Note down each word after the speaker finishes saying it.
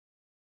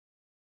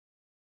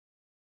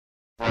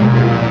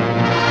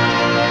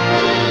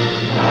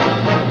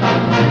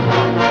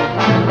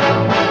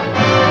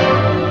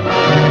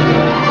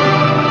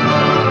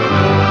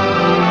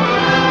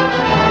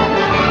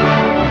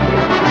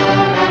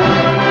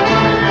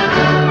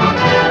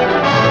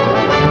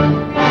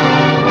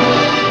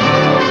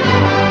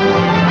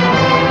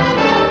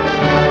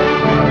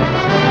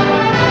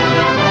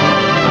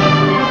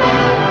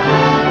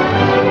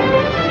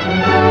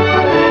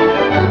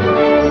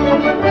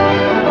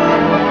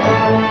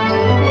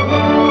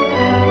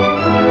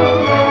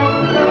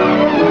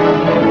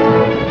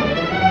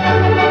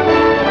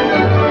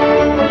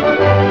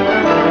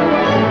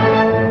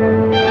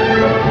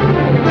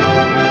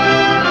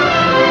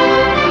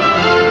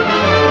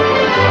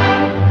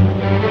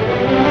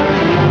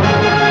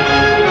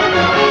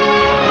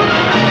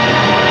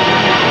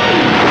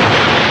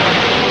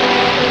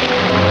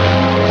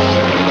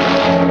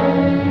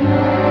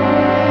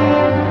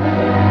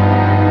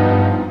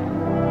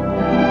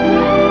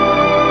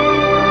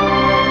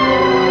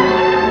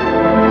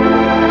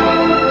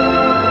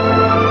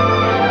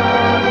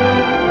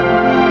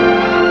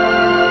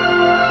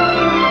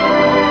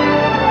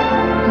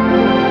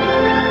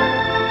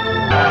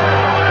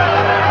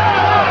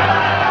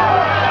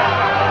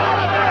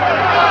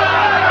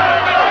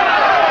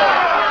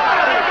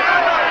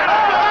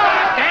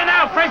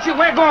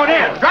We're going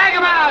in. Drag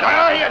him out.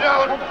 No, you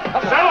don't.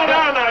 Settle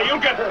down now. You'll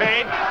get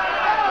paid.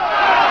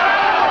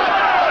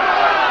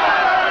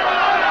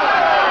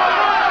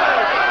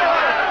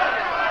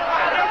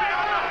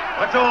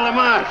 What's all the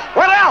mass?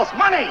 What else?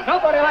 Money.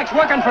 Nobody likes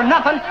working for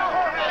nothing.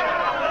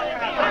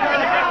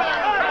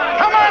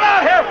 Come on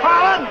out here,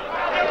 Fallon.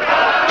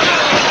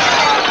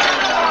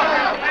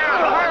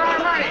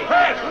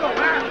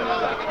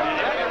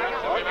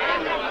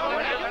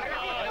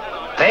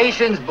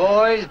 Patience,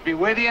 boys. Be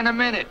with you in a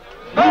minute.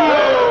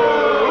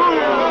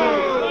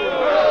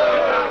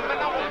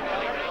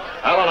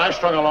 Alan, I've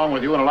strung along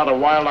with you in a lot of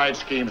wild-eyed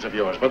schemes of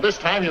yours, but this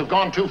time you've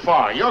gone too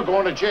far. You're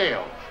going to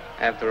jail.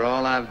 After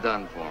all I've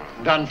done for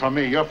him. Done for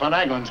me. Your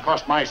finagling's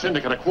cost my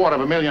syndicate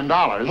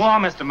 $250,000. More,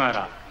 Mr.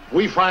 Murdoch.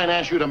 We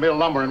financed you to mill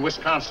lumber in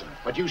Wisconsin,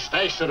 but you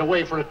stashed it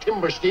away for a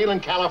timber steal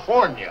in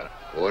California.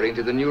 According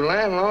to the new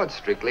land law, it's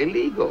strictly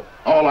legal.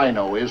 All I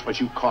know is what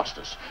you cost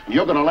us.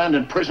 You're going to land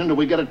in prison till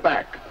we get it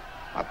back.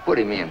 Now,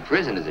 putting me in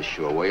prison is a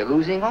sure way of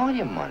losing all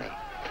your money.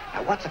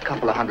 Now, what's a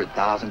couple of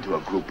 $100,000 to a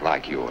group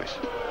like yours?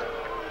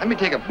 Let me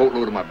take a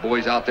boatload of my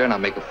boys out there and I'll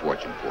make a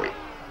fortune for you.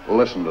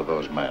 Listen to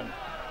those men.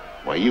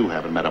 Why, you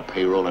haven't met a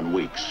payroll in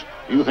weeks.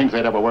 You think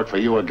they'd ever work for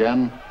you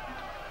again?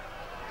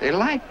 They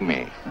like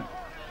me.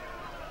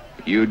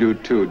 You do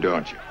too,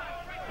 don't you?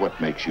 What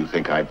makes you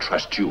think I'd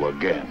trust you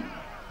again?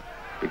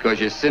 Because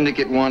your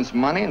syndicate wants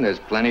money and there's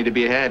plenty to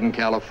be had in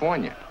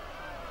California.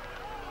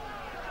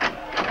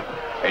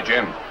 Hey,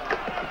 Jim.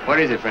 What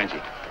is it, Frenchy?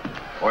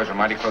 Boys are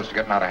mighty close to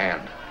getting out of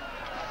hand.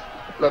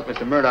 Look,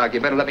 Mr. Murdoch,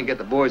 you better let me get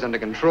the boys under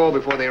control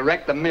before they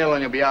wreck the mill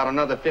and you'll be out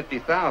another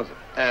 $50,000.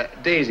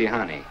 Daisy,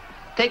 honey,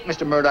 take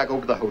Mr. Murdoch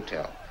over to the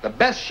hotel. The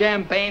best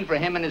champagne for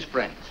him and his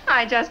friends.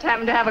 I just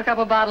happen to have a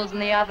couple bottles in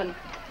the oven.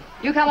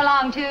 You come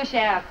along too,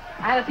 Sheriff.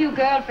 I have a few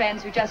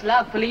girlfriends who just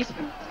love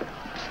policemen.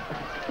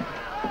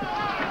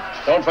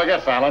 Don't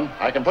forget, Fallon,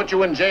 I can put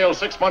you in jail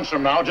 6 months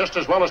from now just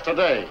as well as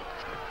today.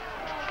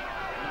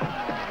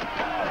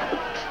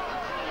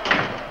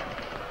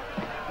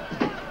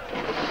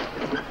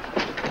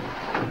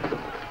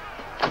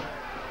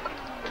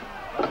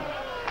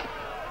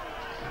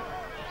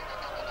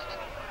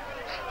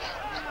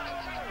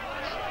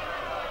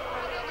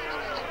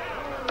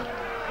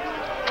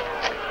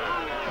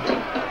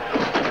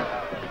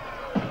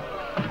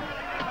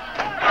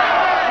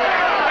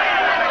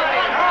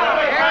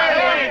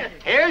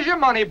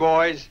 Money,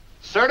 boys.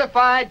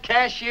 Certified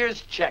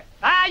cashier's check.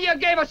 Ah, you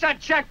gave us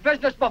that check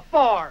business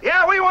before.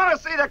 Yeah, we want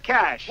to see the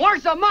cash.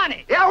 Where's the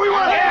money? Yeah, we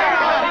want to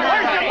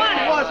see the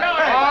money. Where's the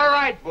money? All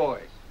right,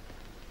 boys.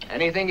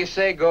 Anything you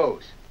say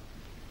goes.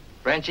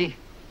 Frenchy,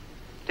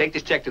 take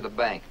this check to the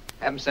bank.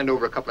 Have them send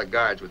over a couple of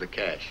guards with the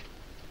cash.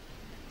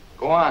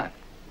 Go on.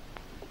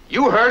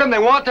 You heard them. They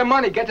want their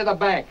money. Get to the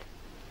bank.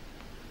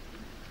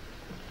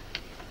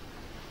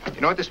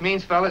 You know what this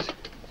means, fellas?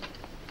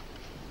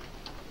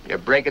 You're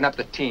breaking up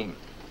the team.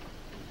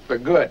 For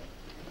good.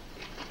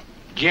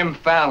 Jim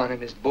Fallon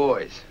and his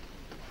boys.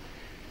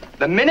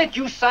 The minute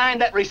you sign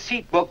that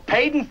receipt book,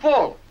 paid in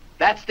full,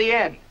 that's the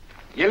end.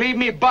 You leave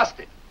me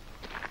busted.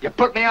 You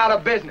put me out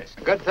of business.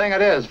 Good thing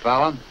it is,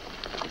 Fallon.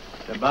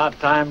 It's about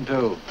time,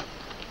 too.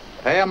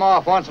 Pay him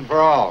off once and for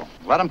all.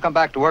 Let him come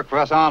back to work for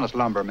us honest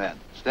lumbermen.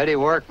 Steady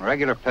work and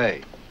regular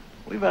pay.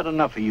 We've had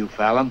enough of you,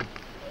 Fallon.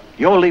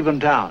 You're leaving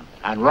town,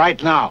 and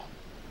right now.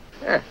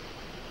 Yeah.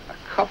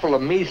 A couple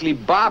of measly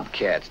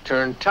bobcats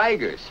turned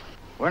tigers.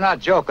 We're not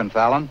joking,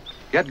 Fallon.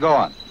 Get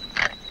going.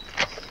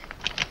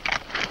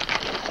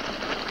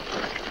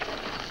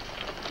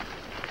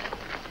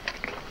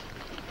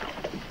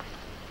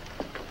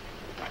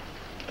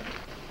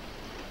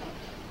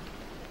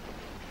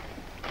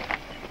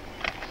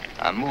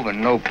 I'm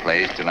moving no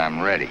place till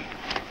I'm ready.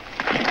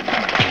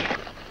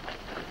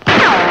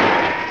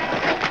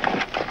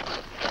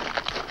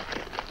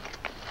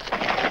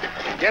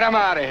 Get him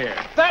out of here.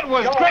 That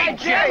was great,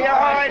 Jim. You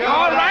all right?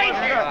 All right?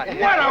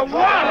 What a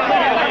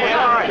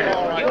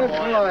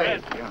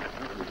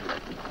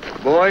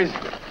one! Boys,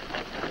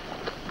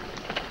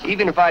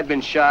 even if I'd been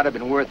shot, it'd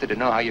been worth it to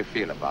know how you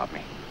feel about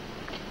me.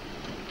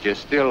 You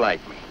still like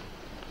me.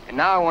 And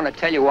now I want to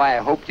tell you why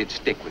I hoped you'd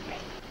stick with me.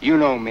 You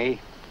know me.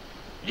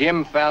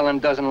 Jim Fallon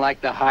doesn't like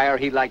to hire,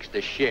 he likes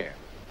to share.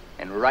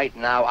 And right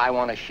now, I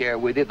want to share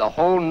with you the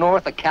whole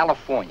north of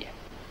California.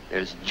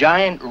 There's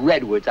giant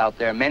redwoods out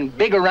there, men,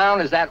 big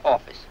around as that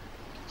office.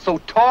 So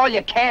tall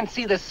you can't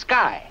see the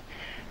sky.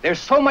 There's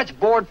so much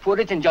board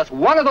footage in just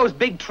one of those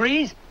big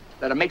trees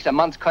that it makes a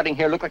month's cutting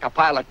here look like a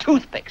pile of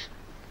toothpicks.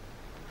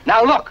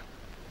 Now look,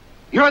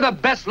 you're the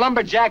best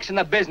lumberjacks in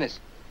the business.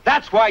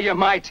 That's why you're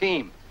my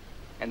team.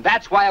 And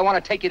that's why I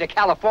want to take you to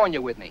California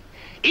with me.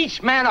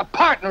 Each man a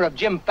partner of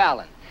Jim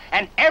Fallon.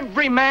 And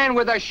every man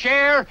with a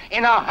share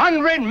in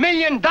 $100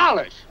 million.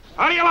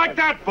 How do you like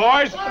that,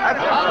 boys? Do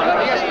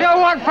you still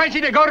want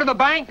Frenchy to go to the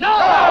bank?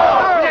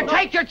 No! You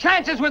take your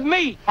chances with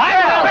me.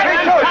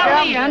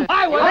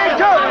 I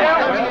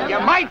will. You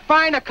might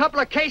find a couple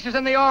of cases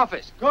in the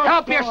office.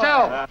 Help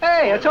yourself.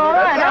 Hey, it's all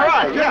right. All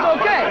right, It's yeah.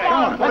 okay.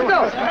 Come on, let's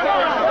go.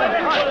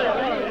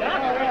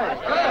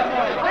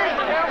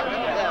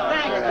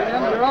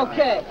 You're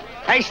okay.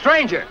 Hey,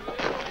 stranger.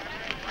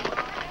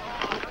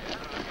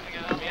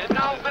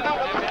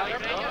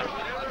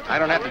 I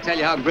don't have to tell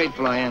you how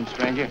grateful I am,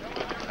 stranger.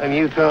 I'm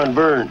Yukon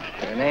Burns.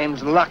 Your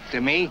name's Luck to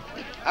me.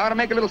 I ought to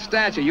make a little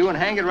statue of you and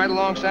hang it right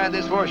alongside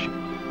this horseshoe.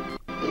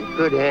 You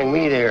could hang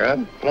me there.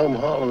 I'm plumb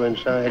hollow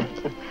inside.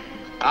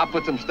 I'll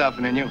put some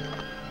stuffing in you.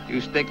 You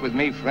stick with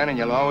me, friend, and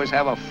you'll always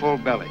have a full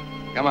belly.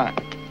 Come on.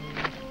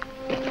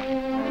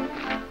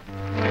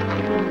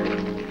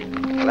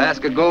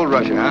 Alaska gold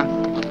rusher, huh?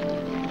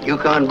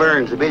 Yukon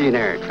Burns, a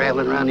billionaire,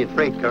 traveling around in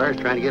freight cars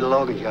trying to get a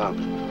logging job.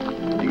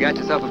 You got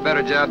yourself a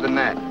better job than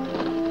that.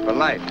 For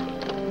life.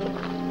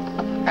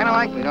 Kind of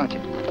like me, don't you?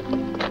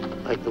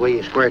 Like the way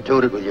you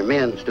square-toed with your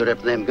men, stood up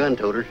to them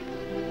gun-toters.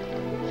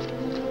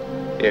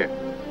 Here.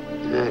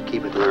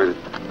 Keep it learning.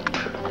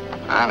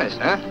 Honest,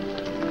 huh?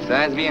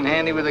 Besides being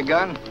handy with a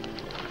gun,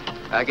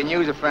 I can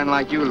use a friend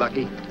like you,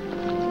 Lucky.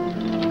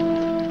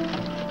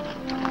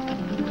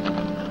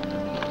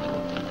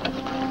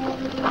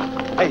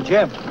 Hey,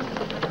 Jim.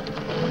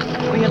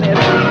 We in there.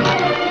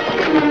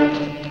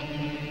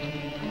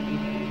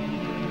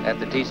 Have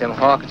to teach them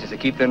Hawkinses to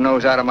keep their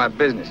nose out of my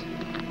business.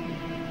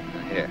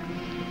 Here,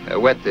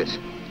 wet this.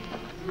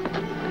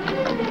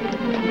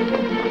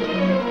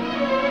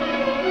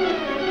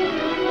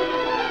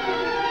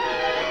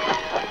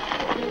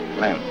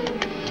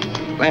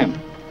 Clem,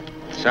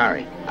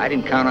 sorry. I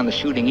didn't count on the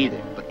shooting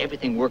either, but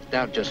everything worked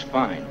out just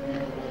fine.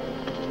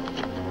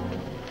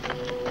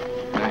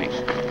 Thanks.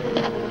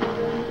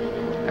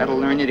 That'll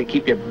learn you to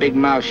keep your big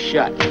mouth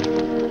shut.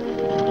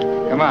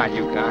 Come on,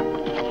 Yukon.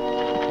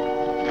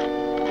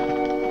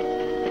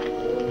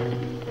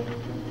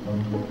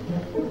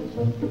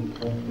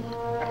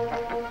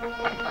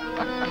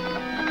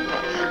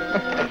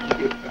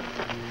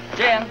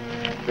 Jim.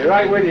 Be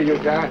right with you,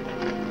 Yukon.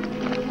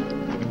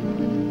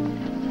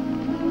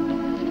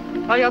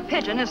 Well, your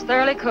pigeon is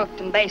thoroughly cooked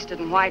and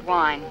basted in white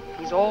wine.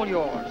 He's all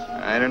yours.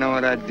 I don't know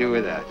what I'd do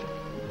with that.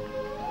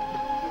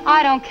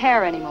 I don't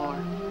care anymore.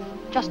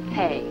 Just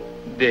pay.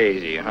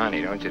 Daisy,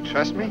 honey, don't you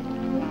trust me?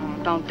 Oh,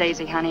 don't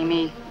daisy honey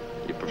me.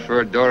 You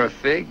prefer Dora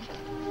Figg?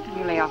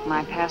 You lay off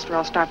my past or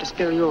I'll start to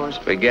spill yours.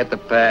 Forget the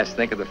past,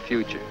 think of the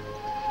future.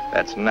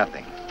 That's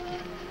nothing.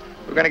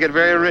 We're gonna get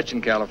very rich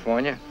in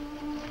California.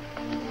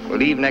 We'll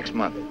leave next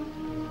month.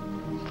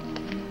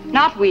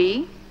 Not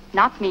we,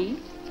 not me,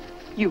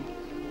 you.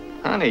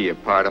 Honey, you're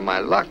part of my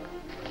luck.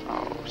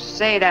 Oh,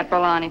 say that,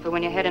 Bolani, for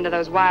when you head into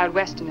those wild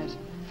westerners.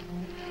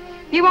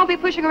 You won't be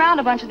pushing around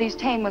a bunch of these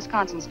tame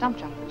Wisconsin stump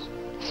jumpers.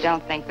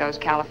 Don't think those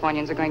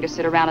Californians are going to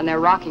sit around in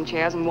their rocking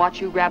chairs and watch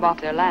you grab off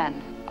their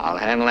land. I'll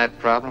handle that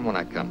problem when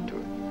I come to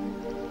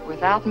it.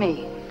 Without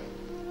me.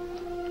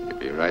 You'll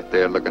be right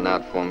there looking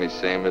out for me,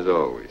 same as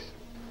always.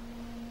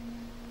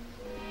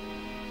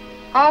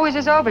 Always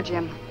is over,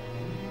 Jim.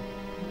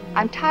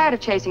 I'm tired of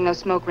chasing those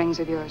smoke rings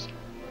of yours.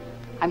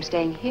 I'm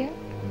staying here,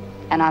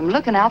 and I'm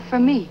looking out for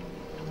me.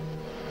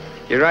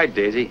 You're right,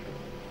 Daisy.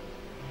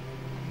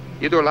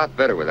 You do a lot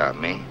better without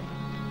me.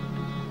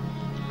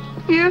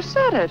 You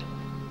said it.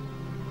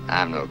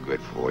 I'm no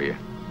good for you.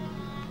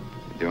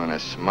 You're doing a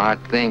smart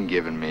thing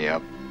giving me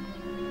up.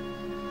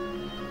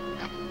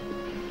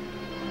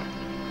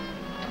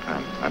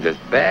 I'm just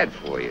bad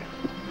for you.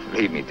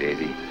 Believe me,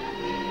 Daisy.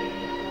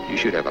 You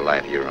should have a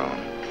life of your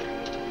own.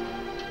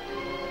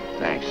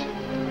 Thanks.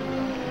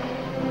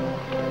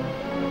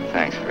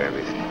 Thanks for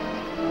everything.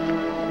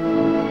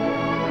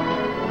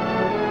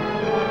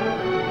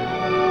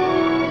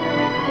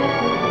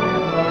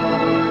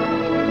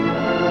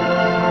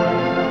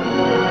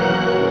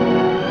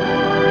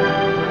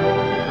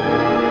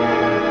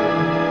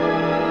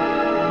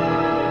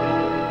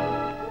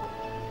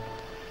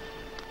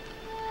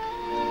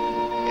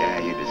 Yeah,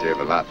 you deserve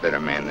a lot better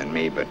man than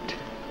me, but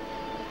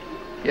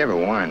if you ever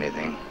want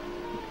anything,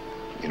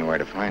 you know where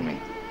to find me.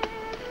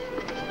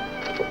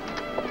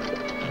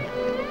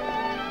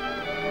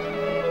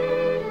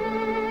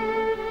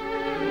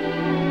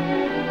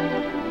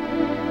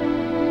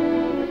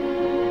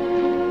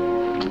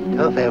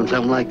 Tough having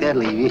something like that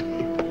leave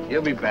you.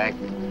 He'll be back.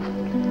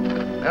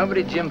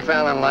 Nobody Jim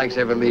Fallon likes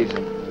ever leaves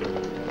him.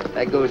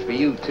 That goes for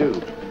you, too.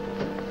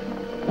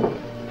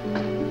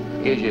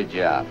 Here's your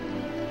job.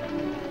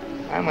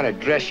 I'm gonna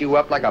dress you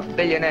up like a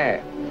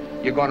billionaire.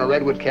 You're going to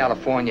Redwood,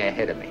 California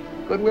ahead of me.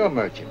 Goodwill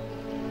merchant.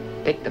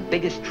 Pick the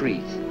biggest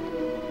trees.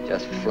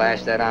 Just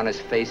flash that on his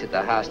face at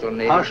the hostile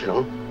neighbors.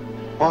 Hostile?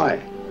 Why?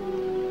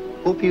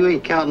 Hope you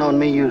ain't counting on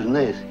me using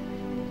this.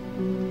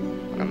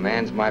 When a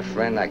man's my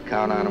friend, I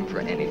count on him for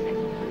anything.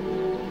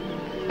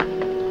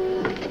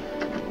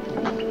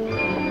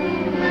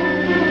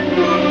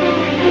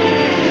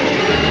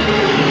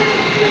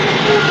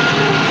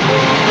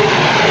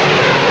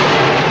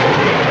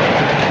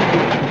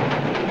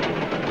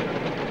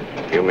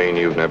 You mean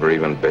you've never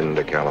even been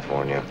to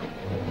California?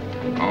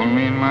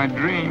 Only in my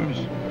dreams.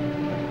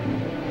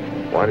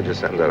 Why did you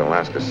send that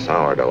Alaska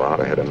sourdough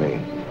out ahead of me?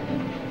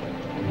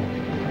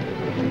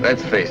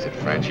 Let's face it,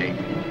 Frenchy.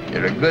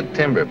 You're a good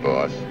timber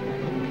boss.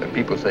 But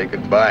people say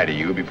goodbye to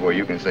you before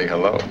you can say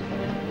hello.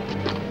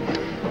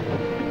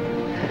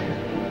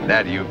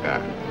 That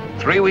Yukon.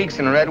 3 weeks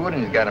in Redwood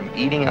and he's got him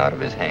eating out of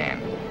his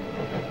hand.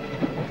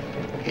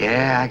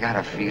 Yeah, I got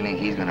a feeling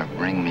he's gonna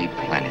bring me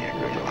plenty of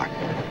good luck.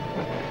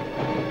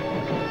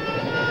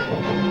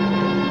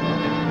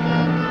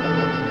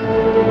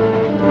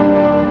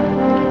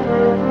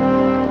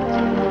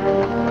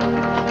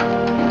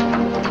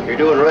 You're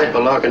doing right by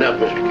locking up,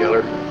 Mr.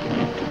 Keller.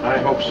 I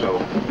hope so.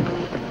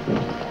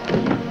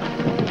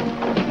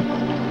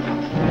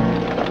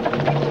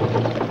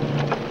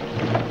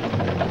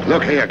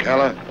 Look here,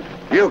 Keller.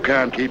 You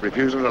can't keep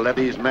refusing to let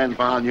these men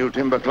file new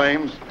timber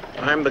claims.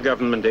 I'm the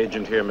government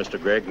agent here,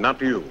 Mr. Gregg, not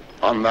you.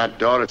 On that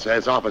door, it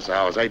says office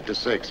hours, 8 to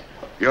 6.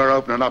 You're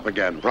opening up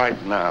again,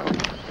 right now.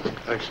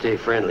 I'd stay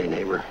friendly,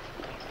 neighbor.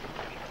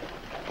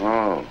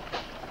 Oh,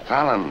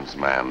 Fallon's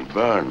man,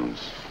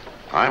 Burns.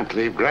 I'm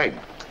Cleve Gregg.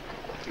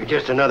 You're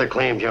just another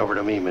claim jumper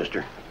to me,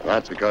 mister.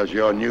 That's because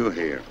you're new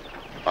here.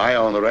 I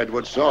own the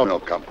Redwood Sawmill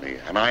Company,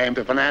 and I aim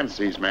to finance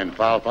these men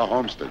filed for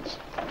homesteads.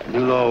 The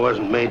new law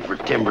wasn't made for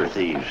timber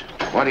thieves.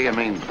 What do you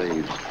mean,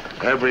 thieves?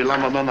 Every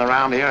lumberman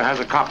around here has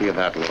a copy of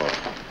that law.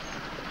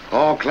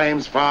 All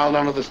claims filed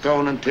under the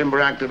Stone and Timber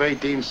Act of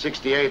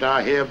 1868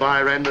 are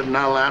hereby rendered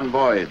null and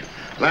void.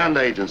 Land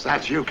agents,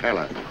 that's you,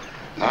 Keller,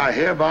 are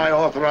hereby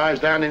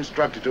authorized and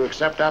instructed to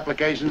accept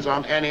applications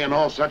on any and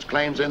all such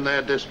claims in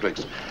their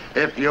districts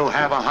if you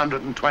have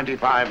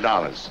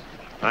 $125.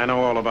 I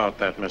know all about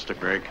that, Mr.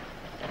 Gregg.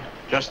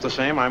 Just the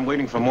same, I'm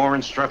waiting for more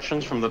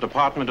instructions from the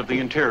Department of the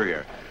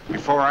Interior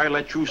before I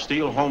let you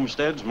steal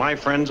homesteads my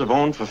friends have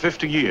owned for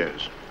 50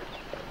 years.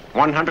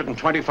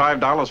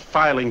 $125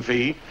 filing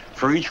fee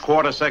for each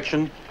quarter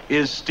section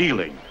is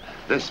stealing.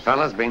 This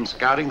fella's been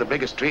scouting the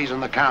biggest trees in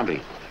the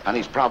county, and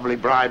he's probably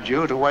bribed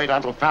you to wait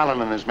until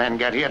Fallon and his men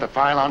get here to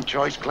file on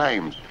choice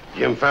claims.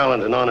 Jim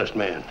Fallon's an honest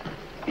man.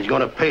 He's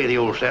going to pay the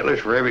old settlers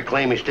for every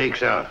claim he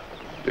stakes out.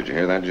 Did you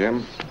hear that,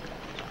 Jim?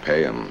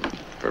 Pay him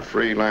for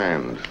free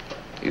land.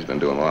 He's been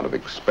doing a lot of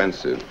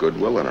expensive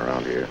goodwilling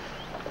around here.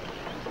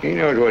 He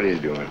knows what he's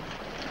doing.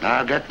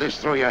 Now get this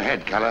through your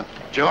head, Keller.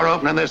 You're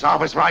opening this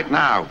office right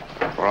now,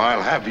 or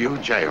I'll have you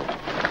jailed.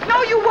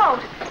 No, you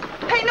won't.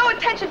 Pay no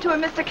attention to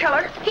him, Mr.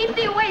 Keller. Keep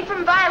thee away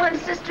from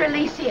violence, Sister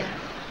Alicia.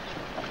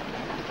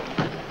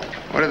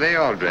 What are they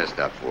all dressed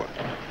up for?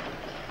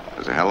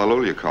 There's a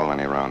hallelujah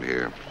colony around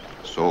here.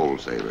 Soul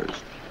savers.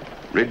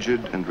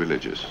 Rigid and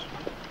religious.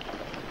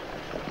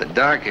 The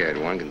dark-haired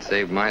one can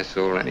save my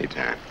soul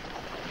anytime.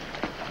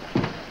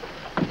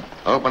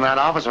 Open that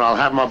office or I'll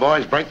have my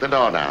boys break the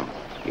door down.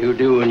 You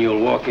do and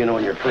you'll walk in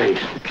on your face.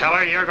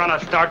 Keller, you're gonna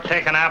start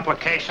taking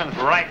applications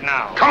right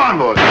now. Come on,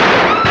 boys.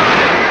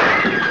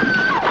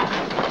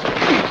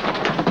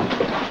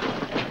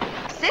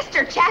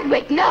 Sister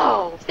Chadwick,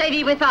 no. Stay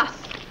thee with us.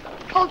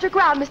 Hold your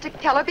ground, Mr.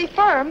 Keller. Be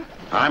firm.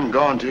 I'm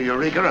going to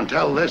Eureka and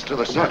tell this to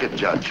the circuit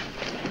judge.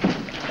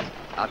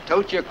 I'll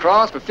tote you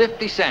across for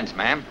 50 cents,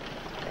 ma'am.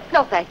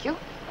 No, thank you.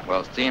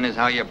 Well, seeing as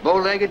how you're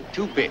bow-legged,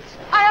 2 bits.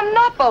 I am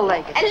not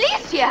bow-legged.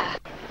 Alicia!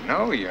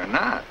 No, you're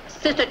not.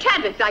 Sister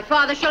Chadwick, thy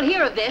father shall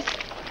hear of this.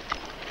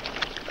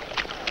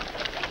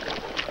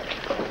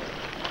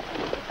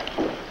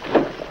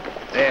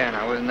 There,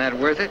 now, wasn't that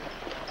worth it?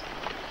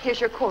 Here's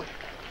your quarter.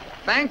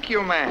 Thank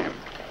you, ma'am.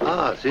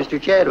 Ah, Sister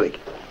Chadwick.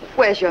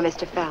 Where's your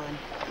Mr. Fallon?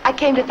 I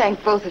came to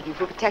thank both of you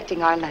for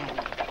protecting our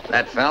land.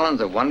 That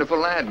Fallon's a wonderful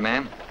lad,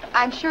 ma'am.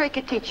 I'm sure he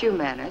could teach you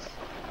manners.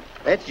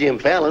 That's Jim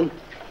Fallon.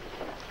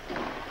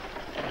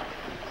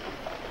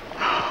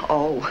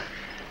 Oh,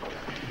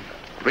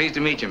 Pleased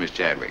to meet you, Miss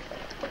Chadwick.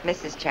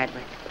 Mrs.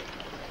 Chadwick.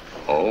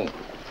 Oh?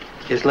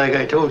 Just like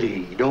I told you,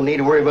 you don't need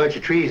to worry about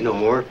your trees no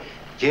more.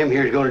 Jim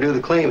here's going to do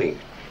the claiming.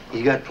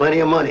 He's got plenty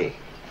of money.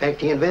 In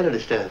fact, he invented the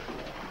stuff.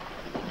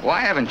 Why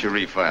haven't you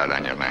refiled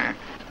on your land?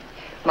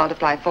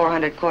 Multiply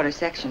 400 quarter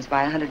sections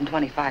by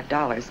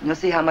 $125, and you'll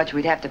see how much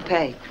we'd have to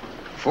pay.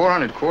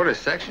 400 quarter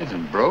sections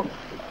and broke?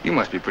 You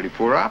must be pretty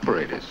poor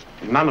operators.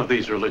 None of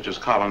these religious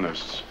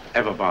colonists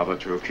ever bother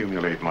to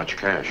accumulate much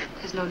cash.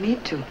 There's no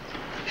need to.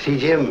 See,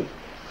 Jim,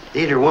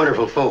 these are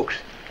wonderful folks.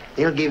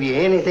 They'll give you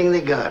anything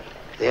they got.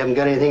 If they haven't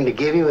got anything to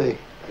give you,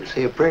 they'll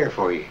say a prayer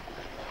for you.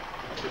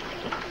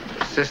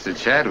 Sister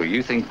Chadwick,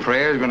 you think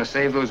prayer is going to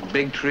save those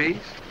big trees?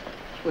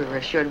 We were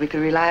assured we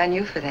could rely on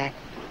you for that.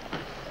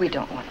 We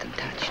don't want them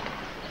touched.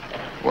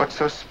 What's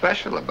so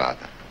special about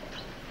them?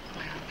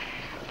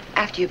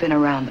 After you've been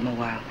around them a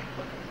while,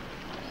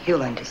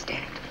 you'll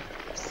understand.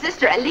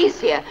 Sister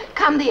Alicia,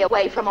 come thee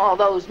away from all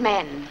those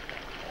men.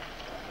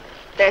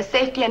 There's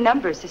safety in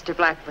numbers, Sister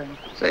Blackburn.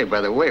 Say,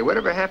 by the way,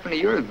 whatever happened to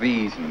your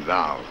these and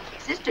thous?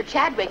 Sister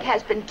Chadwick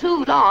has been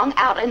too long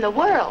out in the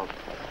world.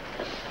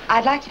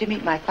 I'd like you to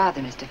meet my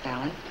father, Mr.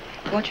 Fallon.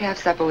 Won't you have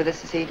supper with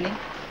us this evening?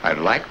 I'd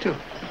like to.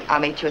 I'll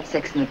meet you at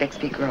 6 in the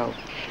Bixby Grove.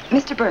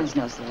 Mr. Burns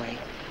knows the way.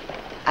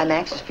 I'm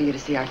anxious for you to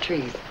see our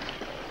trees.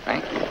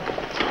 Thank you.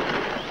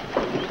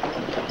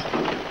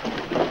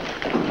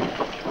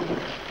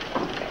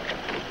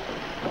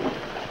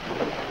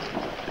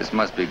 This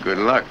must be good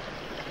luck.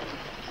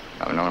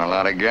 I've known a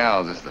lot of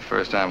gals. This is the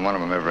first time one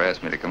of them ever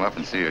asked me to come up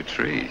and see her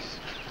trees.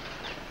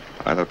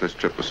 I thought this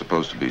trip was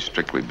supposed to be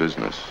strictly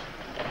business.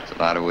 There's a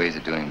lot of ways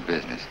of doing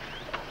business.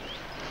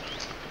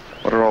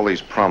 What are all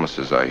these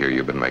promises I hear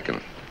you've been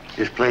making?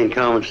 Just plain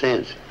common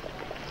sense.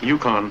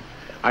 Yukon,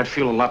 I'd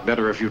feel a lot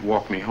better if you'd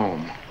walk me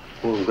home.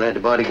 Well, I'm glad to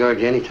bodyguard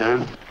you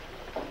anytime.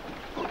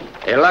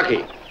 Hey,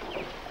 Lucky.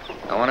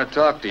 I want to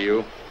talk to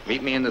you.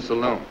 Meet me in the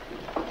saloon.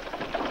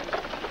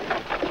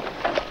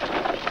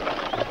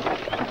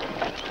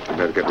 You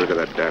better get rid of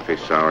that daffy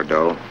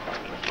sourdough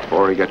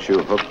before he gets you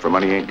hooked for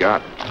money he ain't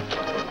got.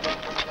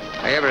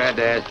 I ever had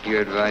to ask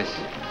your advice?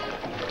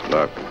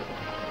 Look,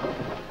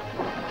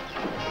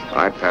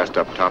 I passed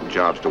up top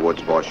jobs to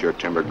Woods' boss your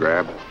timber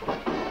grab.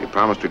 He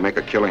promised we'd make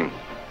a killing.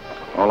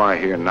 All I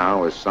hear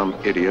now is some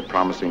idiot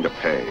promising to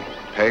pay.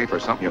 Pay for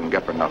something you can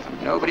get for nothing.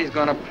 Nobody's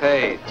gonna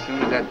pay. As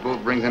soon as that bull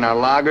brings in our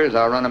loggers,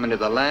 I'll run them into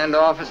the land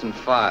office and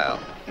file.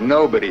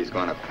 Nobody's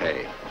gonna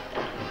pay.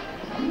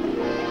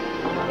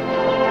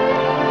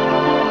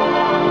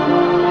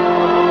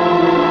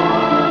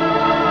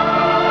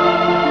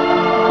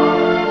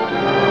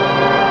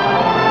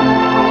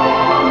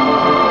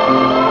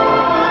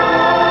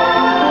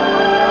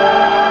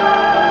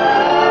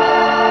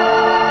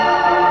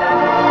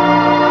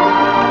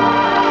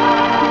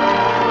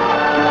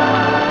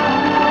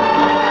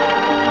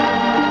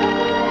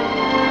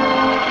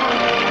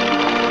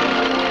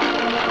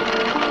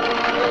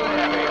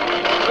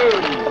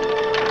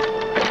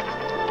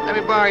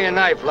 Borrow your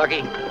knife,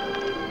 Lucky.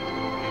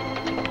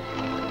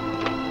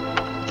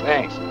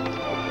 Thanks.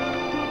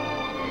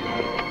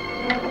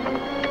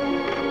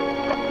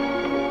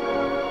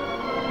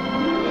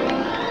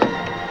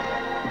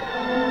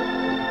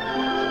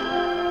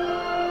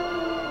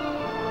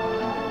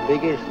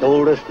 Biggest,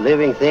 oldest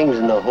living things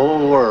in the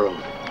whole world.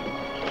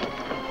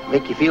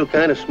 Make you feel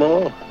kind of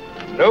small?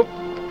 Nope.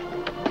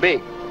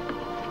 Big.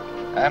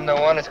 I'm the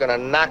one that's gonna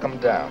knock them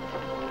down.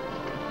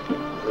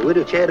 The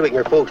widow Chadwick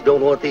and her folks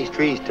don't want these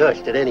trees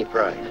touched at any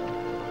price.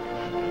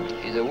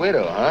 She's a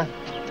widow, huh?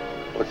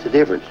 What's the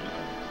difference?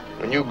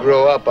 When you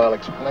grow up, I'll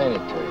explain it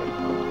to you.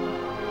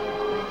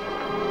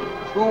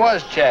 Who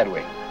was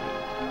Chadwick?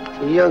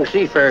 A young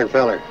seafaring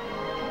feller.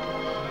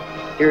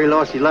 Here he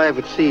lost his life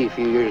at sea a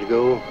few years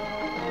ago.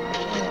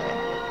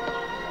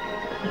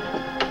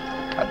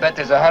 I bet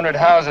there's 100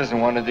 houses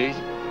in one of these.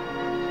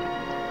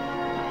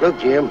 Look,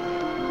 Jim.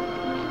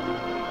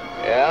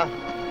 Yeah?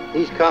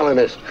 These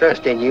colonists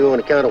trust in you on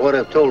account of what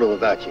I've told them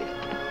about you.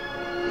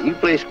 You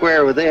play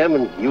square with them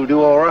and you'll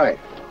do all right.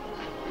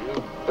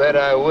 You bet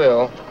I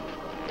will.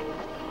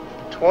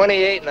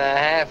 28 and a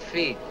half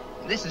feet.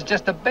 This is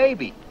just a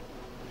baby.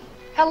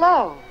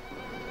 Hello.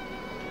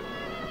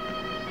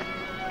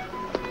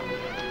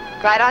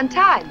 Right on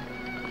time.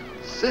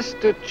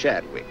 Sister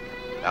Chadwick.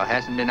 Thou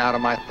hasn't been out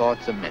of my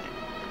thoughts a minute.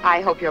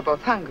 I hope you're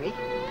both hungry.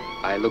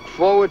 I look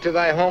forward to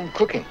thy home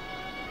cooking.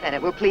 Then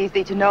it will please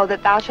thee to know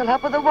that thou shalt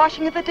help with the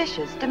washing of the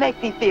dishes to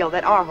make thee feel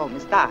that our home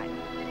is thine.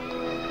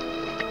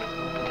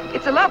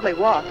 It's a lovely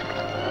walk.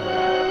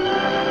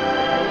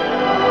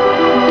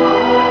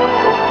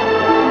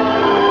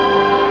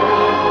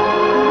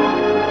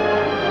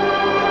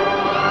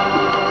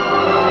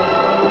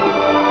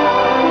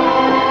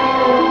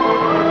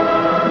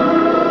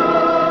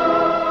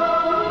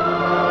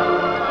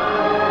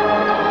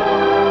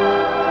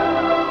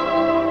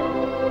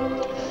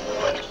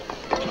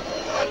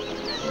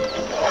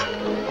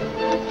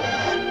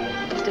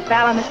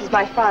 Fallon, this is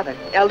my father,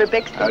 Elder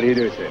Bixby. How do you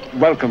do, sir?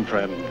 Welcome,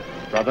 friend.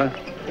 Brother?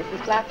 This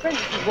is Blackburn,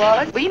 this is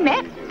Wallace. We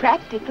met,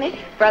 practically.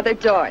 Brother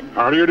Dorn.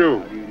 How do you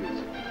do?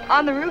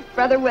 On the roof,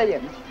 Brother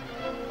Williams.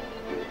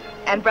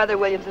 And Brother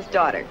Williams'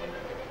 daughter.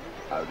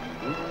 How do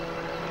you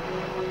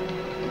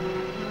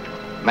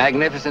do?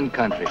 Magnificent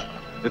country.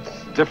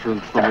 It's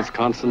different from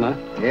Wisconsin, huh?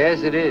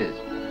 Yes, it is.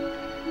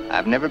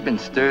 I've never been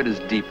stirred as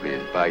deeply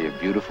as by your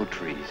beautiful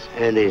trees.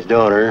 And his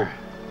daughter.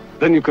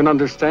 Then you can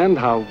understand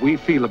how we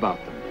feel about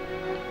them.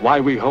 Why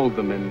we hold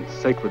them in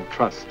sacred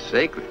trust.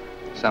 Sacred?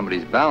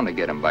 Somebody's bound to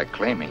get them by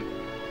claiming.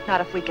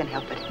 Not if we can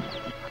help it.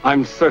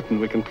 I'm certain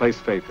we can place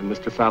faith in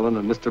Mr. Fallon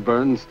and Mr.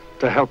 Burns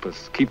to help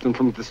us keep them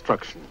from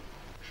destruction.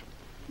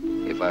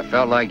 If I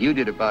felt like you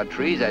did about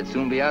trees, I'd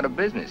soon be out of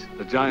business.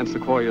 The giant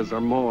sequoias are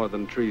more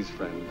than trees,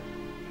 friend.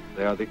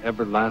 They are the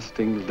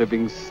everlasting,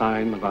 living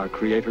sign of our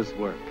Creator's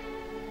work.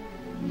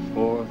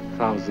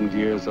 4,000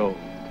 years old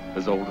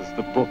as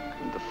the book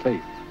and the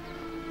faith.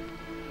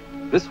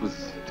 This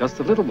was just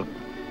a little one,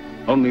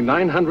 only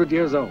 900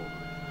 years old.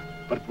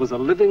 But it was a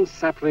living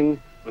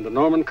sapling when the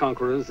Norman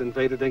conquerors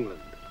invaded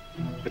England.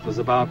 It was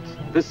about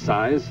this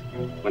size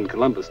when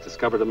Columbus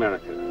discovered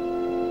America.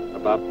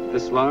 About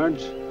this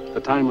large, the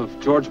time of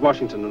George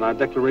Washington and our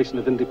Declaration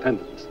of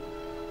Independence.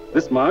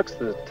 This marks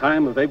the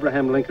time of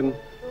Abraham Lincoln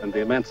and the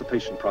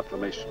Emancipation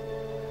Proclamation.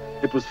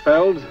 It was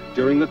felled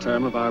during the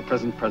term of our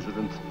present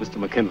president, Mr.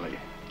 McKinley.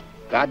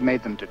 God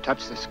made them to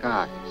touch the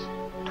skies,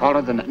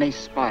 taller than any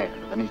spire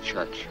of any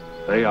church.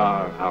 They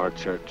are our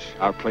church,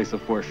 our place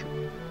of worship.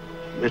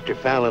 Mr.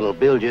 Fallon will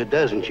build you a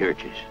dozen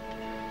churches.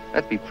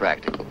 Let's be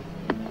practical.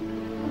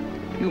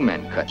 You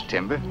men cut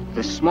timber.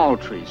 The small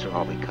trees are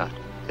all we cut.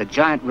 The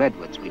giant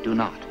redwoods we do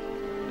not.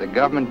 The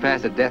government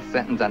passed a death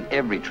sentence on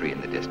every tree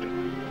in the district.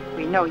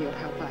 We know you'll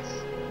help us.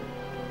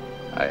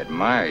 I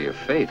admire your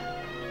faith.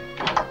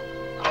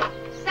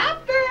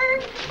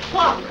 Supper!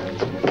 Walk.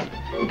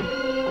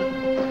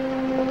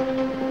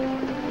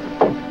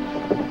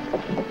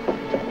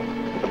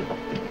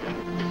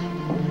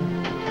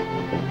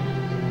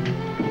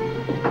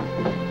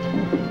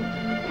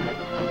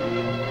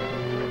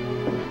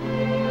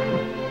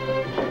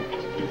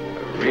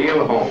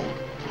 Real home.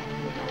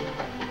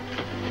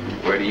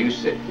 Where do you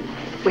sit?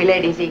 We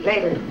ladies eat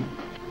later.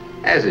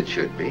 As it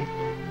should be.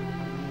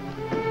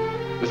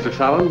 Mr.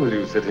 Fallon, will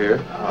you sit here?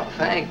 Oh,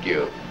 thank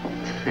you.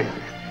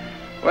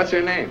 What's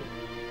her name?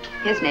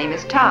 His name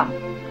is Tom.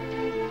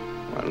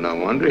 Well, no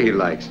wonder he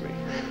likes me.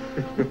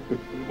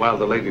 While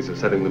the ladies are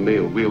setting the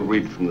meal, we'll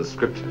read from the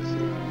scriptures.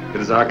 It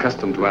is our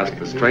custom to ask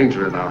the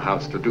stranger in our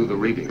house to do the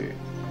reading.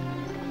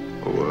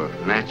 Oh,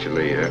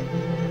 naturally,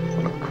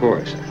 well, of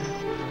course.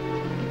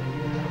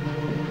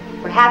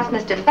 Perhaps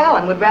Mr.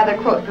 Fallon would rather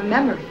quote from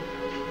memory.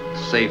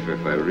 It's safer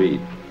if I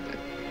read.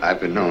 I've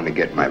been known to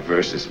get my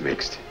verses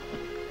mixed.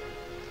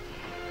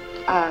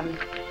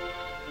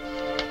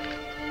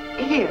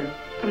 Here,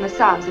 from the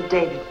Psalms of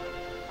David.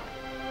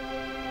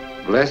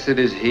 Blessed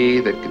is he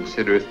that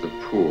considereth the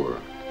poor.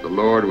 The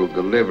Lord will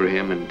deliver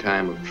him in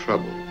time of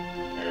trouble.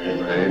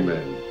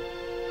 Amen.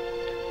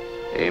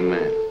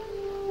 Amen.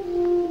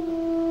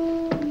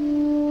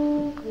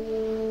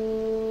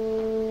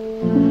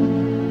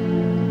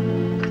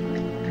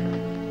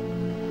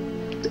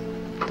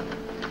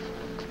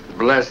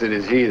 Blessed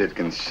is he that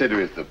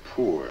considereth the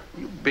poor.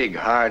 You big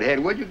hardhead,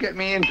 what'd you get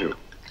me into?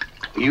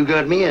 You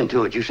got me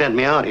into it. You sent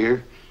me out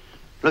here.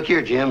 Look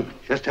here, Jim.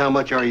 Just how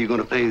much are you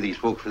going to pay these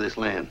folks for this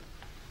land?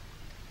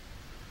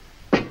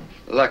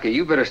 Lucky,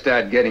 you better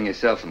start getting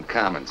yourself some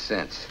common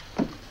sense.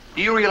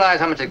 Do you realize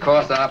how much it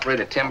costs to operate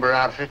a timber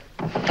outfit?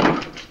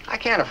 I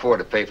can't afford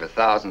to pay for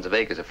thousands of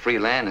acres of free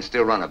land and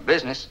still run a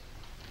business.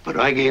 But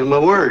I gave my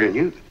word, and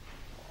you...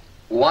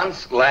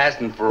 Once, last,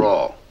 and for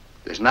all.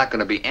 There's not going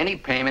to be any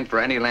payment for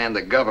any land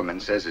the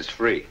government says is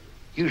free.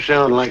 You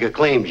sound like a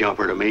claim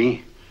jumper to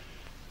me.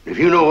 If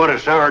you know what a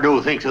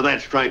sourdough thinks of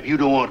that stripe, you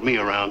don't want me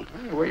around.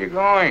 Hey, where you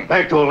going?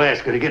 Back to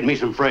Alaska to get me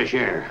some fresh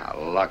air. How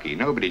lucky.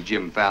 Nobody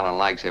Jim Fallon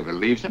likes ever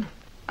leaves him.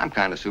 I'm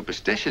kind of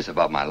superstitious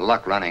about my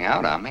luck running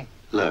out on me.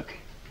 Look,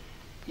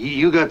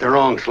 you got the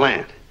wrong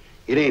slant.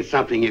 It ain't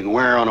something you can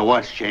wear on a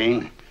watch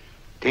chain.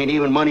 It ain't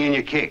even money in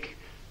your kick.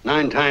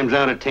 9 times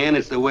out of 10,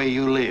 it's the way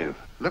you live.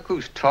 Look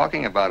who's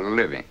talking about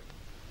living.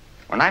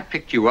 When I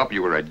picked you up,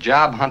 you were a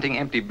job-hunting,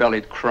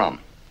 empty-bellied crumb.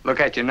 Look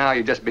at you now,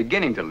 you're just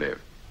beginning to live.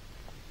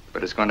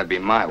 But it's going to be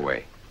my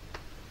way.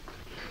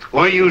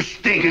 Why, you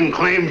stinking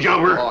claim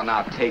jumper? Oh,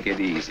 now take it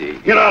easy.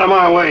 Get out of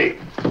my way.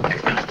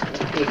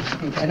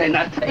 Hey,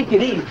 now take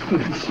it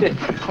easy.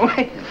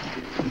 Wait.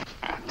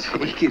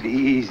 Take it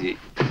easy.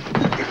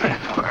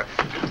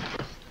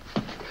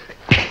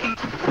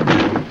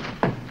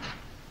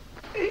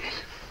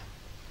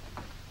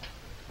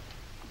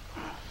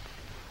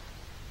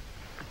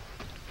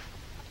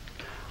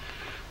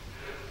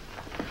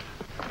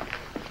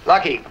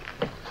 Lucky.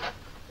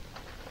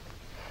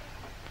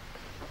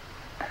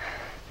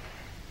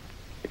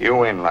 You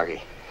win,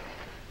 Lucky.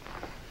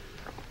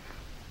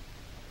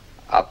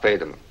 I'll pay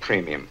them a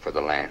premium for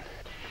the land.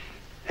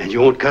 And you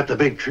won't cut the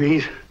big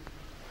trees?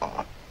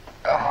 Oh.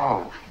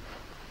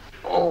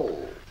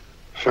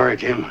 Sorry,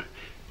 Jim.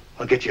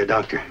 I'll get you a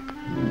doctor.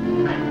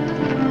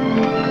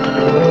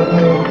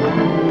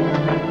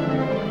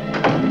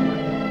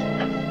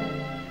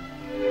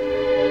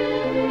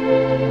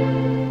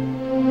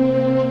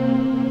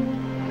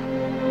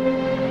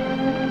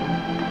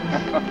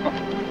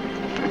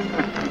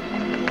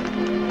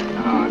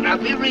 Now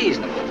be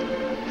reasonable.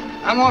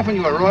 I'm offering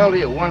you a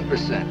royalty of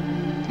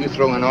 1%. You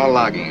throw in all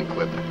logging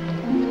equipment.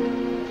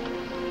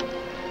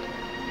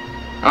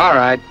 All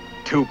right,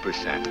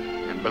 2%.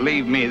 And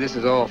believe me, this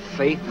is all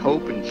faith,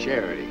 hope, and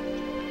charity.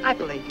 I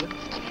believe you.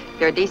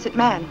 You're a decent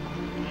man.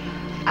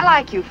 I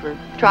like you for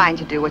trying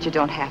to do what you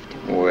don't have to.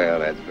 Well,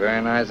 that's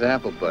very nice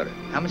apple butter.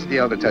 How much did the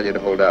elder tell you to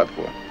hold out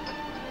for?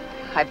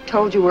 I've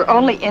told you we're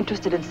only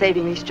interested in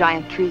saving these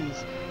giant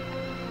trees.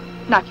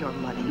 Not your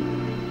money.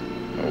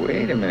 Oh,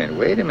 wait a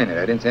minute.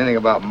 I didn't say anything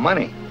about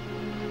money.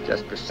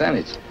 Just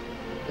percentage.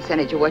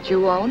 Percentage of what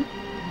you own?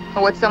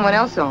 Or what someone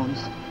else owns?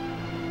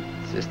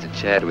 Sister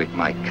Chadwick,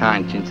 my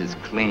conscience is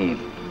clean.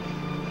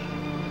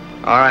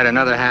 All right,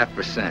 another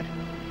 0.5%.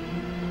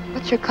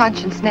 What's your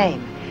conscience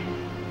name?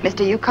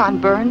 Mr. Yukon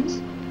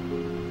Burns?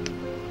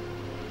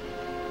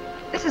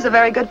 This is a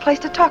very good place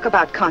to talk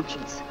about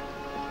conscience.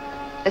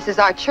 This is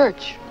our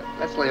church.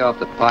 Let's lay off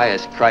the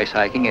pious price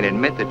hiking and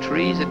admit that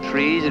trees are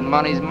trees and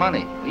money's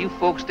money. You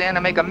folks stand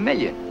to make $1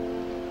 million.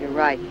 You're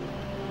right.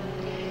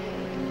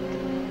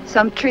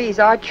 Some trees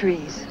are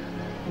trees.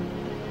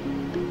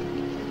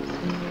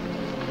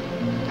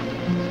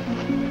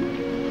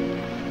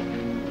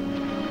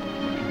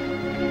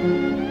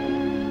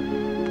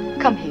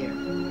 Come here.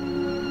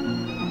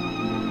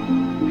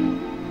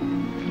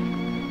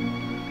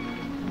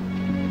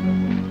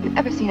 You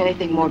ever seen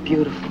anything more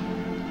beautiful?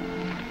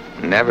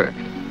 Never.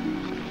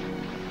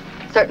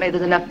 Certainly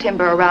there's enough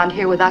timber around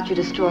here without you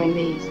destroying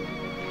these.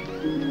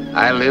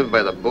 I live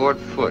by the board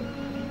foot.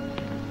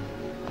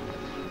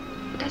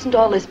 Doesn't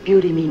all this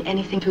beauty mean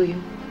anything to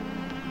you?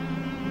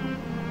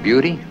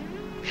 Beauty?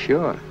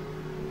 Sure.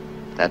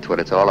 That's what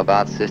it's all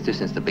about, sister,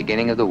 since the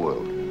beginning of the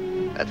world.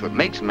 That's what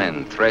makes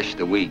men thresh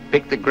the wheat,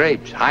 pick the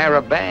grapes, hire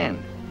a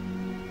band.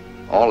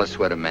 All the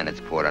sweat of men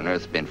that's poured on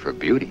earth's been for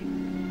beauty.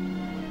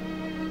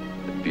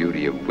 The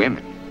beauty of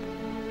women.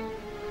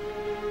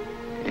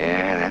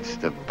 Yeah, that's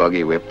the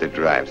buggy whip that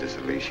drives us,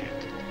 Alicia.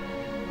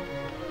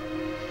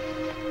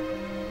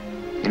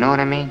 You know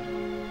what I mean?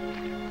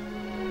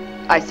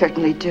 I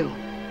certainly do.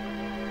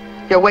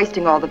 You're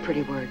wasting all the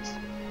pretty words.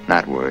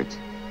 Not words.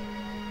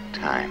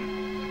 Time.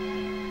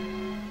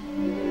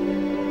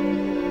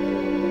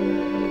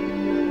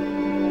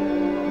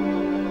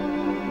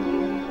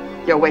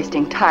 You're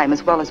wasting time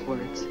as well as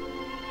words.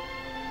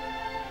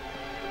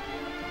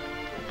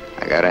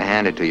 I gotta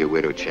hand it to you,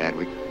 Widow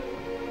Chadwick.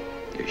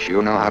 You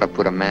sure know how to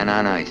put a man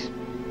on ice.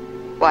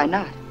 Why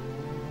not?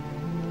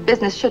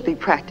 Business should be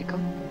practical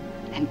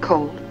and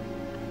cold.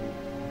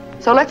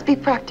 So let's be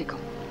practical.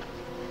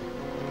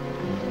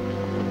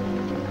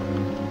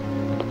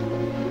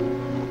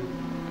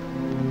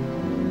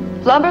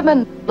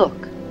 Lumberman,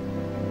 look.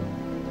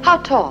 How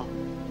tall?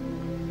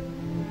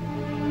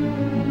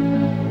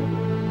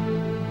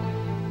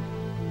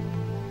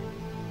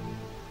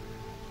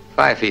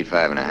 Five feet,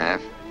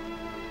 5.5.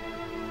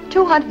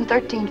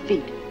 213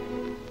 feet.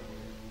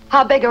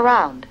 How big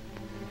around?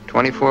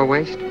 24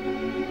 waist?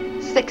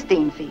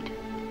 16 feet.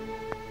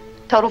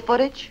 Total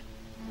footage?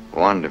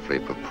 Wonderfully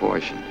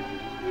proportioned.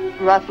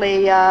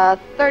 Roughly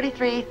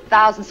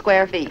 33,000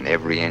 square feet. And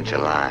every inch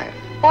alive.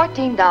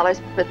 $14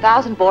 per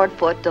 1,000 board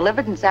foot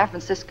delivered in San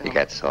Francisco. You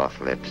got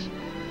soft lips.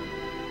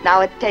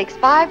 Now, it takes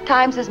 5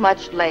 times as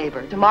much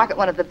labor to market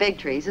one of the big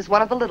trees as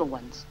one of the little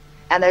ones.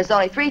 And there's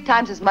only 3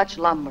 times as much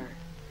lumber.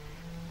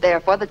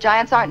 Therefore, the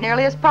giants aren't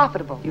nearly as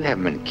profitable. You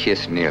haven't been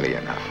kissed nearly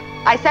enough.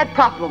 I said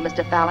profitable,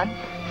 Mr. Fallon.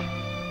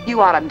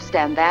 You ought to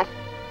understand that.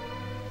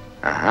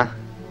 Uh-huh.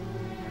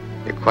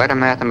 You're quite a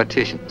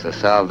mathematician to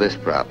solve this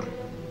problem.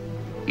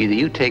 Either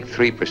you take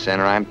 3%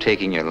 or I'm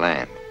taking your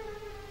land.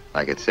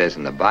 Like it says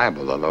in the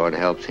Bible, the Lord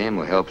helps him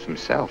who helps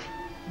himself.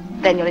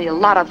 Then you'll need a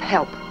lot of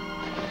help.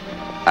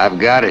 I've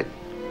got it.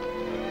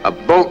 A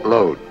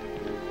boatload.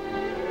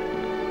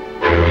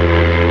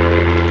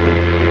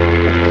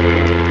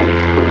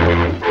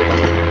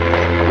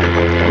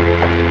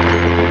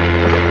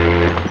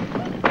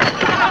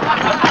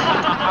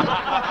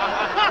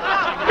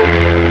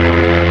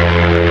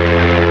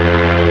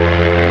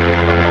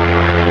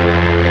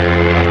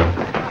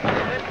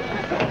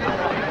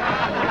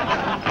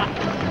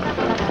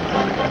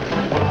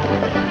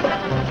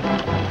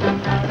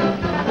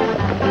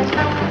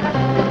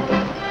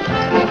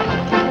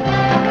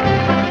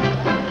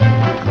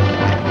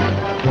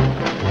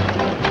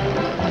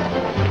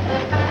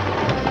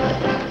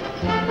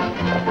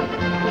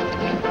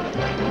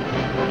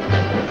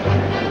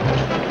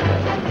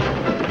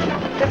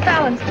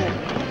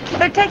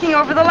 They're taking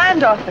over the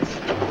land office.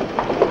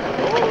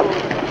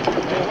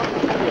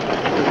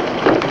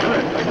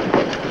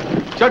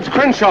 Judge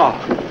Crenshaw!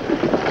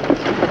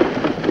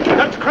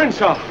 Judge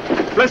Crenshaw!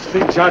 Bless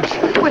thee, Judge.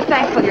 We're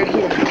thankful you're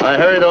here. I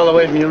hurried all the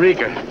way from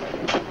Eureka.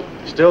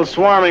 Still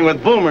swarming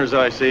with boomers,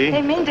 I see.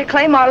 They mean to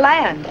claim our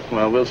land.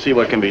 Well, we'll see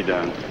what can be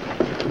done.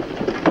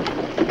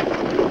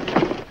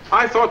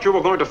 I thought you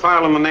were going to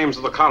file in the names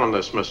of the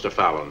colonists, Mr.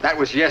 Fallon. That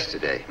was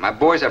yesterday. My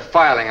boys are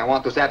filing. I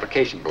want those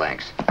application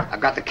blanks. I've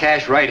got the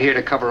cash right here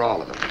to cover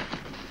all of them.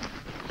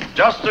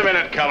 Just a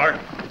minute, Keller.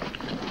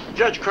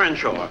 Judge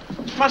Crenshaw,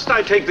 must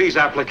I take these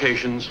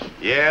applications?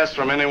 Yes,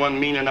 from anyone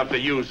mean enough to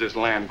use this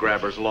land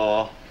grabber's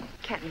law.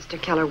 Can't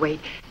Mr. Keller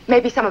wait?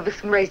 Maybe some of us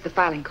can raise the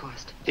filing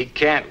cost. He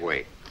can't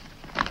wait.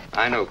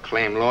 I know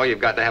claim law. You've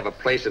got to have a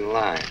place in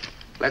line.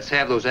 Let's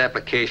have those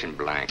application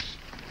blanks.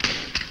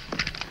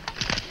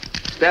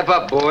 Step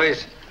up,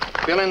 boys.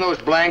 Fill in those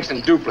blanks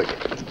and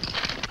duplicate.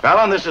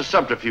 Fallon, this is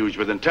subterfuge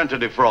with intent to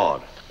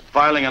defraud.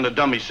 filing under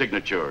dummy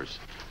signatures.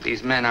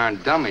 These men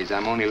aren't dummies.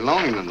 I'm only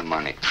loaning them the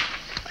money.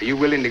 Are you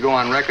willing to go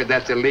on record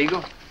that's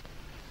illegal?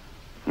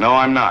 No,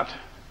 I'm not.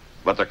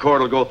 But the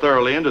court will go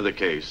thoroughly into the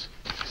case.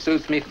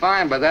 Suits me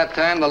fine. By that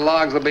time, the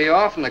logs will be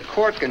off and the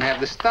court can have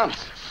the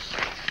stumps.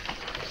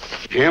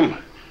 Jim,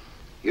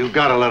 you've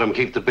got to let them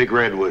keep the big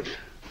redwoods.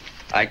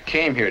 I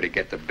came here to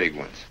get the big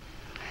ones.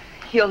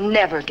 You'll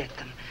never get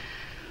them.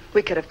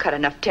 We could have cut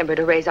enough timber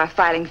to raise our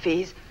filing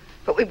fees,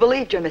 but we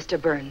believed you, Mr.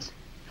 Burns.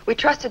 We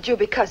trusted you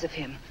because of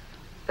him.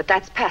 But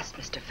that's past,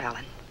 Mr.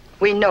 Fallon.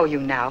 We know you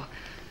now.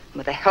 And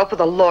with the help of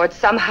the Lord,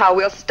 somehow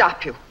we'll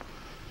stop you.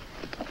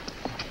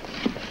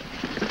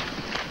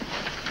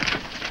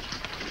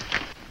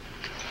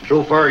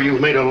 So far,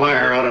 you've made a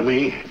liar out of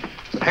me.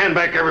 Hand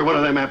back every one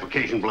of them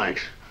application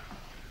blanks.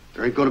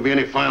 There ain't going to be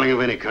any filing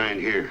of any kind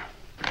here.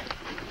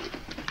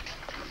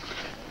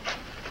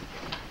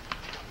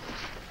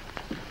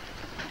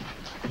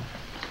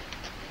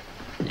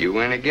 You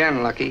win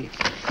again, Lucky.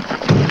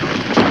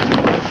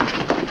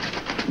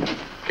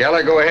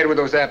 Keller, go ahead with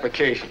those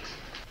applications.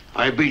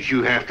 I beat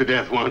you half to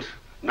death once.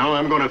 Now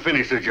I'm going to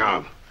finish the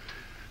job.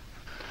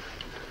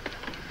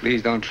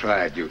 Please don't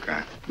try it,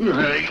 Yukon.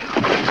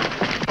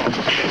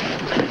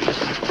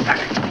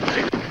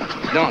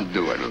 Don't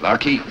do it,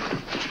 Lucky.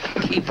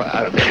 Keep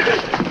out of it.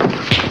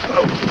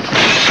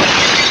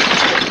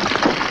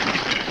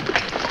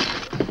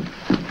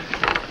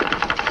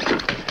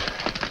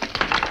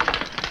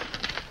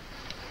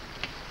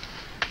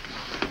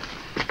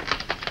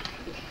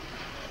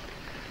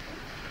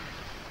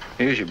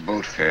 Here's your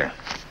boat fare.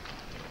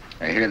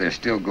 I hear there's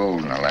still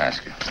gold in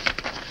Alaska.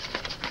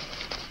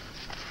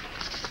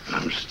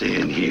 I'm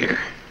staying here.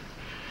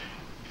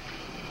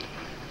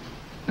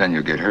 Then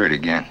you'll get hurt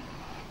again.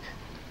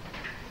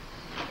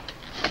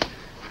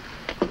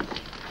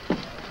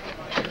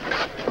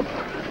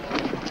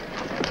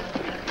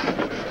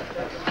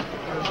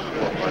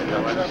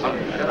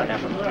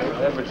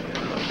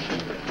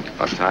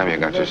 About time you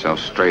got yourself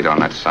straight on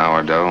that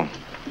sourdough.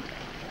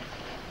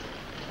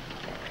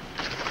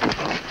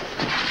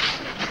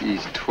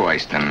 He's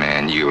twice the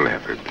man you'll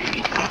ever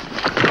be.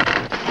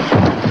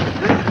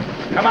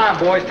 Come on,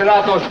 boys, fill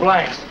out those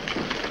blanks.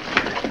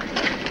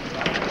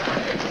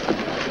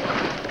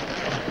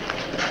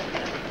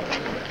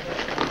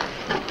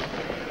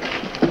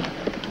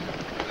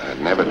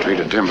 I'd never treat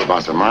a timber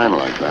boss of mine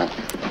like that.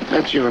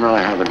 Let's you and I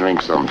have a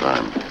drink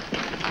sometime.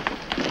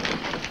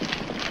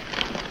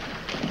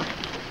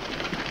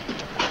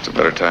 It's a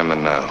better time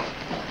than now.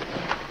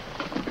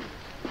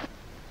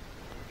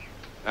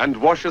 And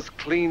wash us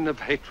clean of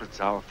hatreds,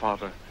 our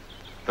Father,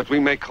 that we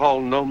may call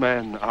no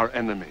man our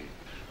enemy.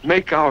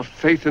 Make our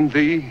faith in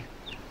thee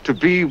to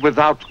be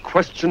without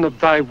question of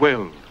thy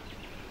will,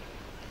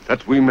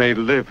 that we may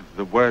live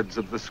the words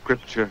of the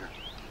Scripture.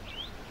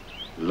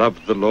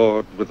 Love the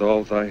Lord with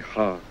all thy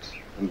heart,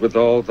 and with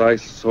all thy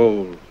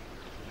soul,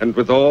 and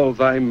with all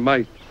thy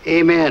might.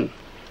 Amen.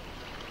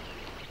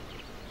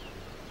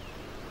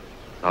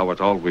 Thou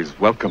art always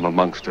welcome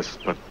amongst us,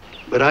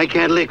 But I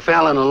can't lick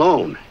Fallon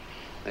alone.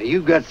 Now,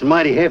 you've got some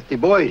mighty hefty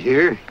boys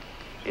here,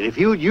 and if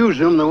you'd use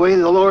them the way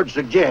the Lord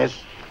suggests...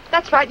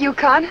 That's right,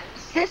 Yukon.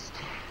 Assist.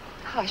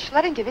 Hush,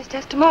 let him give his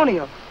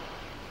testimonial.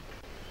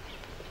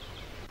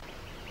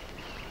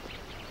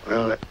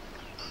 Well,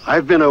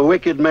 I've been a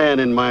wicked man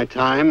in my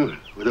time,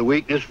 with a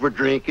weakness for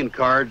drink and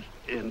cards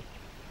and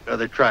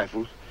other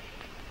trifles.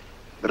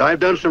 But I've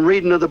done some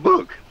reading of the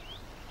book.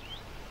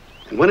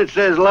 And when it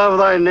says, love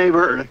thy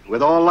neighbor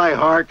with all thy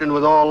heart and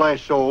with all thy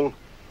soul,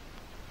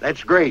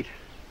 that's great.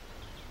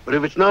 But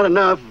if it's not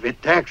enough,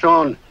 it tacks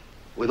on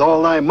with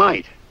all thy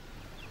might.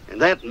 And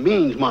that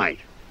means might.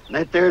 And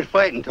that there's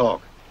fighting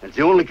talk. It's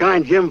the only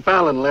kind Jim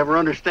Fallon will ever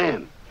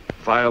understand.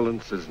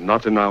 violence is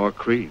not in our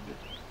creed.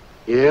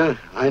 Yeah,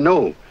 I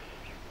know.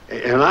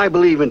 And I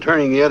believe in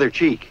turning the other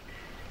cheek.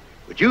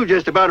 But you've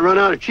just about run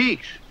out of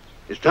cheeks.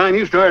 It's time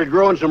you started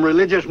growing some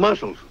religious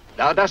muscles.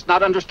 Thou dost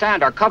not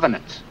understand our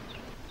covenants.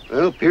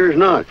 Well, appears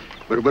not.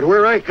 But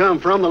where I come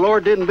from, the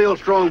Lord didn't build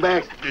strong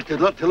backs to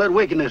let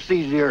wickedness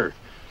seize the earth.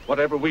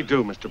 Whatever we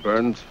do, Mr.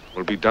 Burns,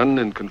 will be done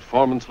in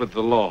conformance with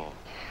the law.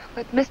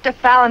 But Mr.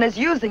 Fallon is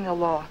using the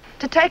law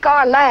to take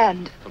our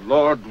land. The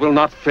Lord will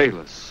not fail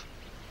us.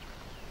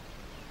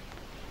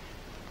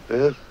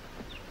 Well,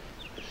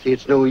 I see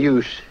it's no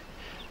use.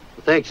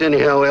 Well, thanks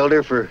anyhow,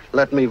 Elder, for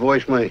letting me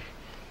voice my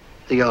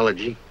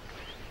theology.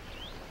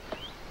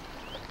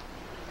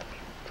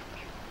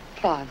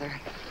 Father.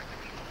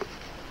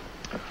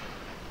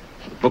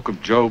 The book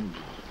of Job,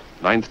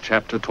 9th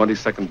chapter,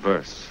 22nd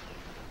verse.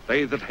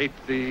 They that hate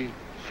thee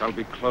shall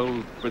be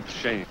clothed with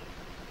shame.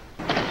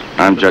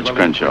 I'm Judge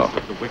Crenshaw.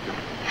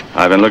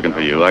 I've been looking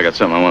for you. I got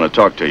something I want to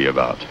talk to you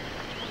about.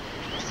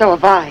 So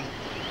have I.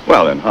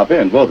 Well, then, hop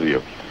in, both of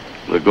you.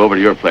 We'll go over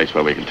to your place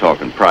where we can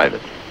talk in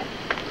private.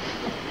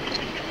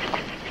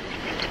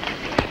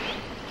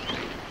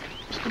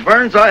 Mr.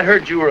 Burns, I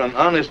heard you were an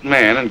honest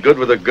man and good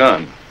with a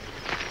gun.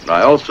 But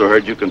I also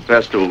heard you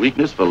confess to a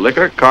weakness for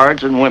liquor,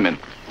 cards, and women.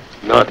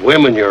 Not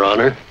women, Your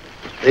Honor.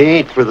 They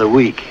ain't for the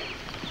weak.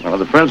 One of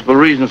the principal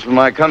reasons for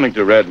my coming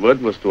to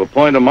Redwood was to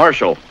appoint a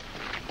marshal.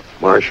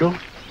 Marshal?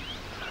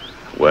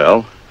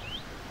 Well?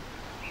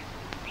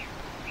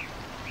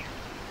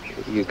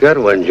 You got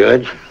one,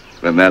 Judge.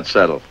 Then that's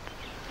settled.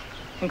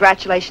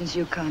 Congratulations,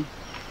 Yukon.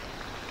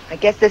 I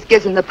guess this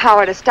gives him the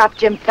power to stop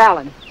Jim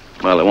Fallon.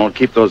 Well, it won't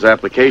keep those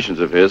applications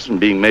of his from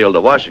being mailed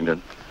to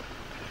Washington.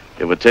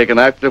 It would take an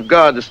act of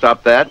God to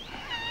stop that.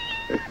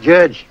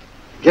 Judge,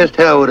 just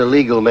how would a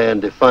legal man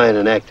define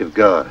an act of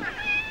God?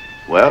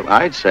 Well,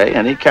 I'd say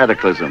any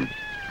cataclysm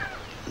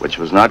which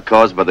was not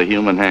caused by the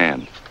human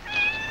hand.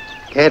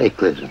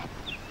 Cataclysm?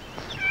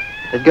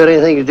 That got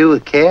anything to do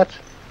with cats?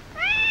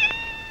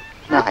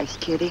 Nice,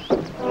 kitty.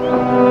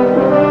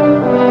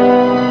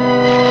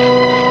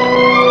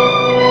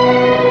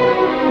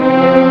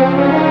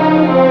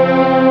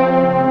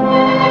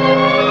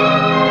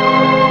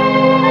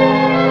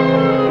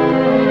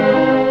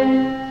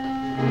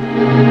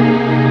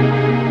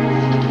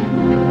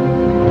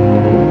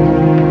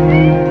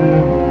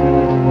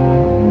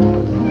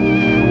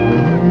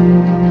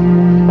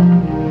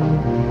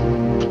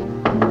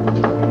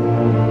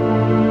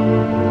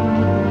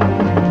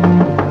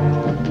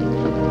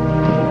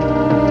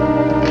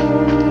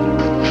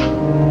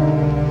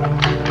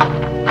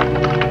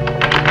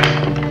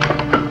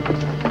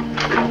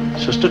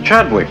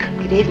 Chadwick.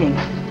 Good evening.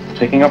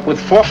 Taking up with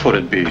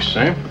four-footed beasts,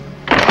 eh?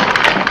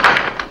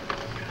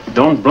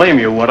 Don't blame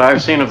you what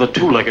I've seen of the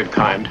two-legged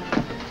kind.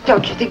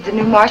 Don't you think the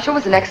new marshal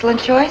was an excellent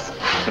choice?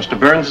 Mr.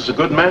 Burns is a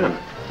good man.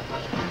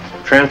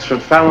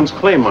 Transferred Fallon's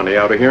clay money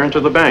out of here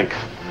into the bank.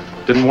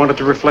 Didn't want it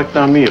to reflect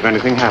on me if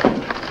anything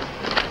happened.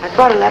 I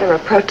brought a letter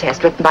of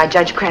protest written by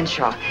Judge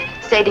Crenshaw,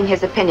 stating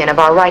his opinion of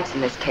our rights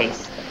in this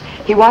case.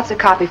 He wants a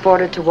copy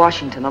forwarded to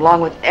Washington, along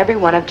with every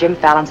one of Jim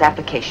Fallon's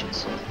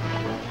applications.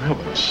 Well,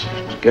 it's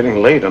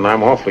getting late and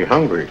I'm awfully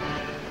hungry.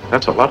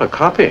 That's a lot of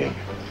copying.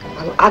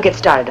 Well, I'll get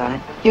started on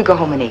it. You go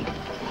home and eat.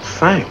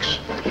 Thanks.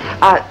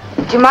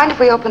 Do you mind if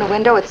we open a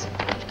window? It's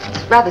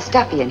rather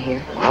stuffy in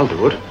here. I'll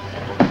do it.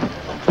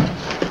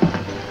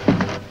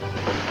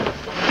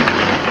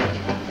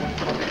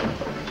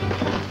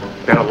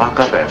 Better lock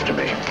up after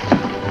me.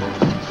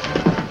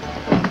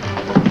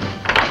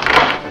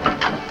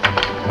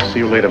 See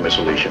you later, Miss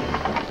Alicia.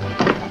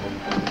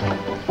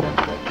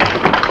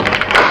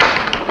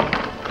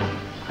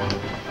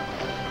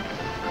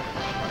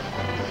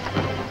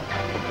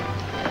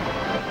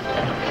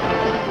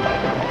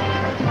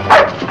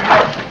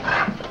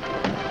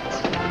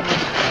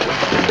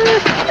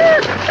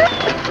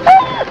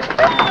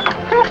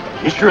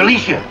 Mr.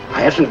 Alicia,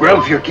 I have some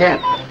grub for your cat.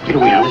 Get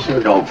away now, this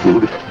isn't dog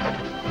food.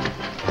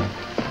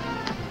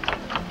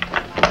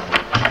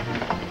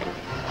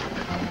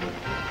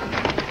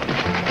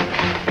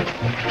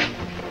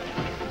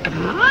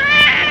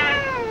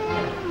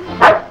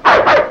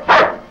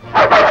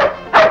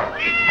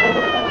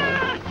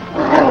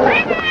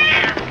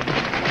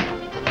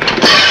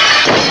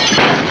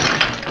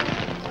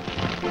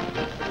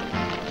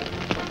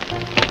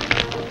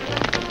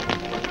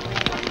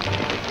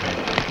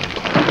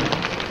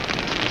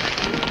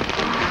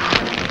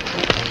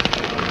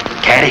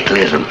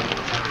 Cataclysm.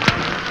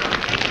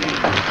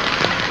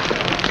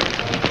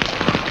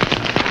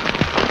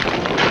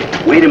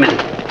 Wait a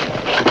minute.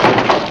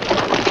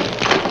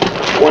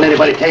 Want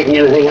anybody taking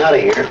anything out of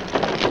here?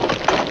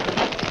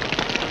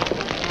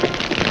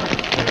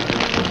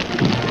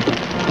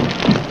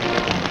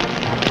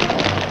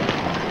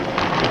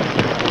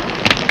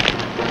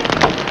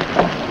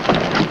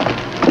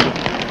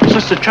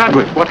 Sister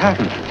Chadwick, what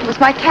happened? It was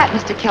my cat,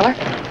 Mr. Killer,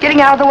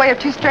 getting out of the way of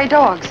two stray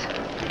dogs.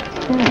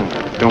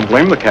 Don't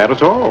blame the cat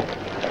at all.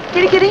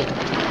 Kitty, kitty.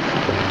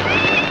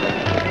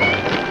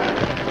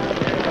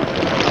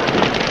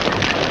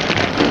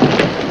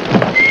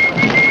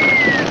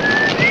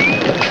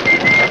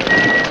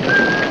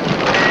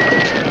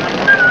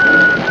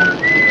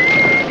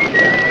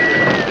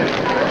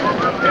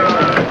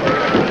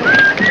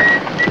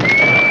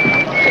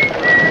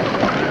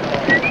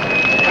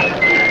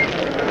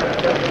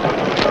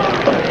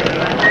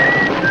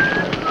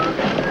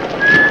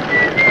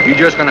 You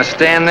just gonna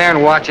stand there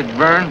and watch it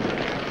burn?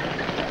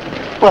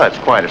 Well, it's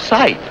quite a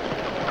sight.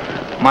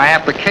 My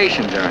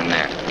applications are in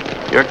there.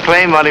 Your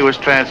claim money was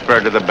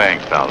transferred to the bank,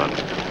 Fallon.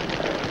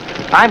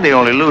 I'm the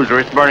only loser.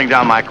 It's burning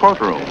down my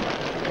courtroom.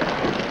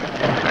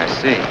 I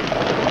see.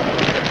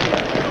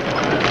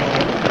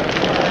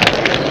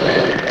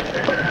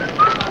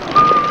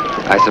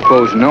 I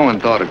suppose no one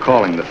thought of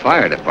calling the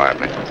fire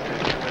department.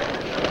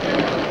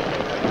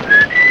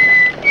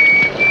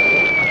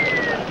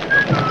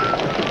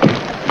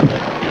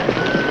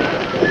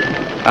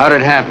 How'd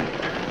it happen?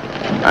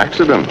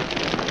 Accident.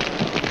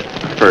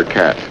 For a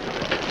cat.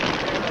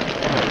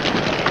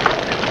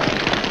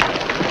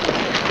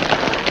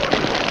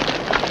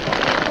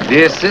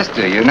 Dear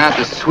sister, you're not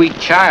the sweet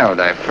child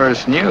I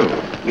first knew.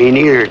 Me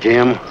neither,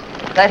 Jim.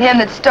 Let him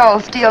that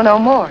stole steal no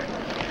more.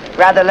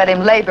 Rather let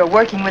him labor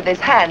working with his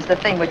hands the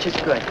thing which is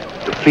good.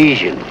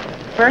 Ephesians.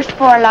 First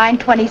floor, line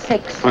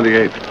 26.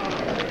 28.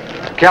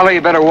 Kelly,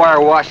 you better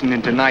wire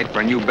Washington tonight for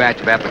a new batch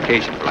of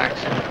application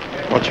blacks.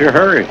 What's your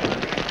hurry?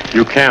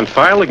 You can't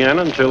file again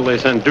until they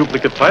send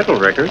duplicate title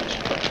records.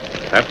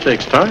 That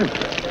takes time.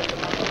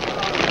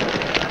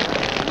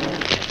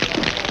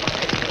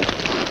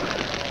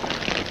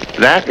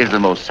 That is the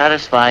most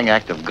satisfying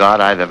act of God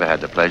I've ever had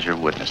the pleasure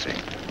of witnessing.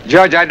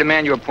 Judge, I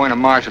demand you appoint a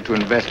marshal to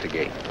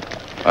investigate.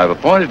 I've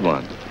appointed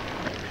one.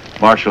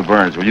 Marshal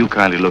Burns, will you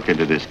kindly look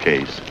into this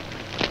case?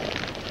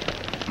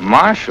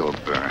 Marshal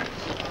Burns?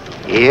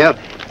 Yep.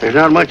 There's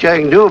not much I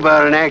can do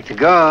about an act of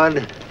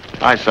God.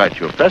 I cite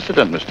you a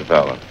precedent, Mr.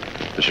 Fallon.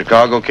 The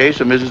Chicago case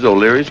of Mrs.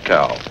 O'Leary's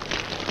cow.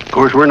 Of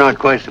course, we're not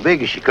quite so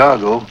big as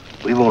Chicago.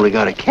 We've only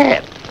got a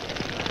cat.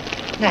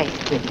 Nice,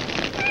 Cleve.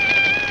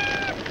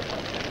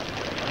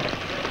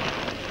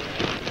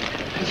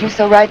 As you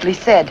so rightly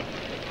said,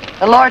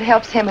 the Lord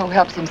helps him who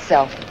helps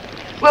himself.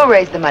 We'll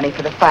raise the money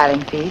for the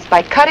filing fees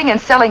by cutting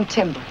and selling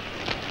timber.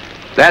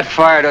 That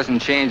fire doesn't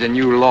change a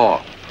new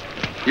law.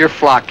 Your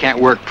flock can't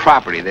work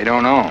property they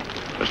don't own.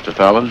 Mr.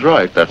 Fallon's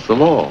right. That's the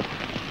law.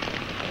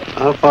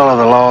 I'll follow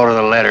the law to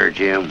the letter,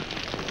 Jim.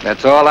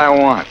 That's all I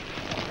want.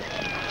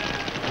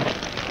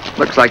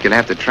 Looks like you'll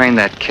have to train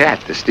that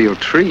cat to steal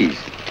trees.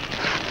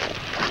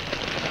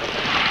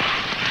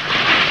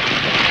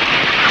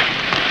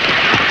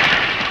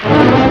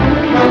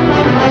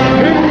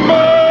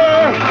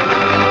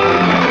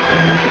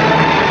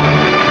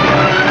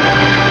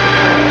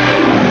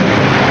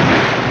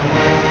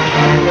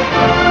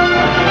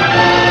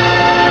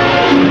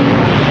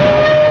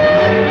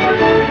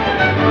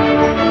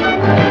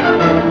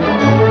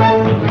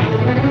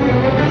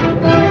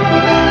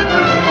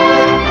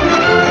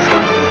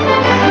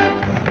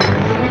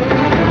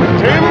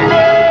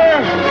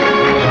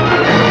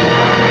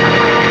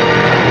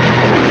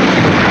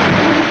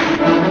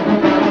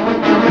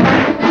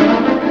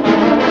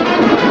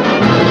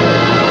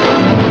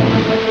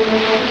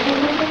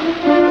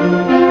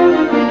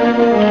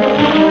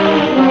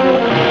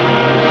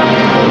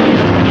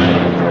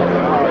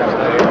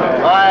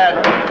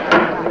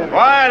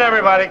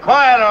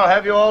 Quiet, I'll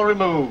have you all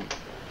removed.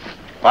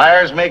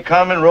 Fires may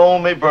come and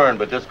Rome may burn,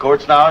 but this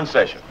court's now in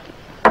session.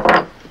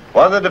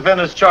 What are the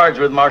defendants charged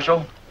with,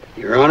 Marshal?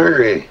 Your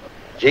Honor,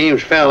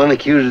 James Fallon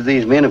accuses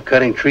these men of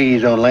cutting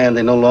trees on land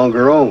they no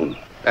longer own.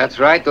 That's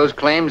right. Those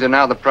claims are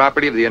now the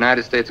property of the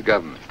United States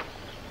government.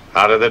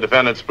 How did the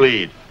defendants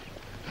plead?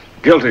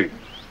 Guilty.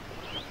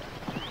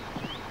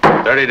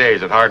 30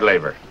 days at hard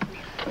labor.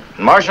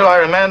 Marshal, I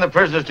remand the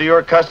prisoners to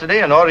your custody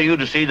and order you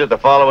to see that the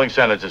following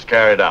sentence is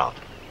carried out.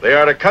 They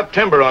are to cut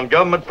timber on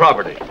government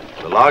property.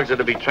 The logs are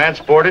to be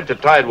transported to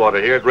Tidewater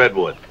here at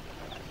Redwood.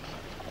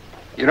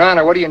 Your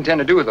Honor, what do you intend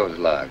to do with those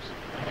logs?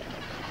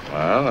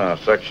 Well,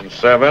 Section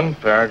 7,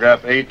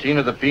 Paragraph 18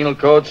 of the Penal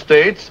Code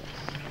states,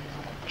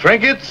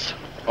 trinkets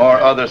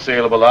or other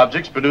saleable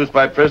objects produced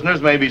by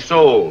prisoners may be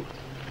sold,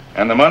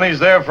 and the monies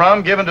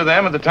therefrom given to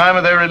them at the time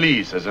of their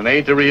release as an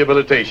aid to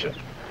rehabilitation.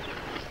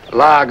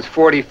 Logs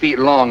 40 feet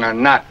long are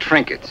not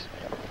trinkets.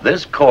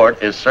 This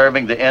court is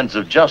serving the ends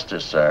of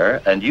justice,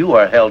 sir, and you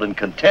are held in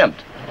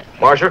contempt.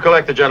 Marshal,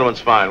 collect the gentleman's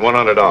fine,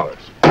 $100.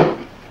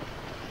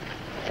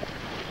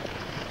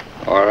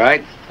 All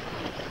right.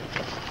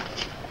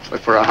 But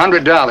for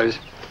 $100,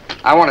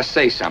 I want to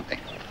say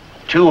something.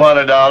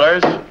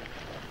 $200.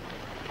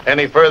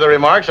 Any further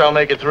remarks, I'll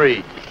make it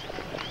 3.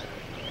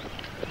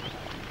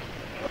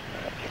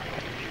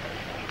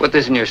 Put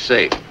this in your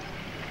safe.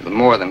 It'll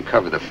more than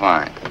cover the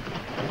fine.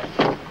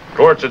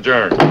 Court's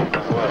adjourned.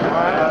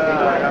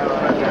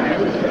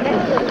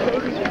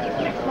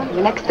 In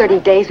the next 30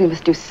 days, we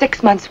must do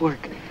 6 months'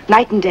 work,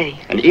 night and day.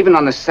 And even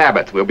on the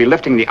Sabbath, we'll be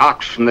lifting the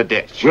ox from the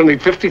ditch. We'll need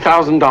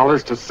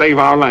 $50,000 to save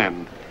our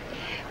land.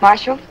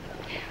 Marshal,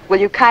 will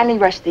you kindly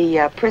rush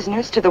the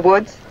prisoners to the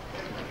woods?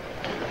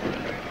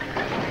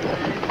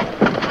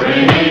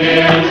 Bringing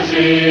in the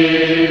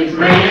sheaves,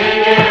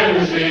 bringing in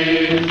the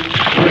sheaves,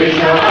 we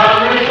shall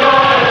have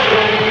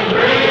rejoicing.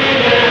 Bringing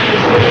in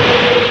the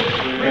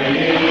sheaves, bringing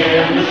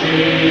in the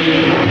sheaves,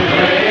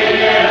 bringing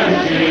in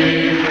the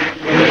sheaves,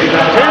 we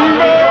shall have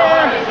rejoicing.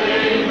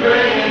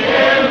 Bringing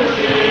in the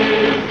sheaves,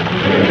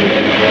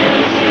 bringing in the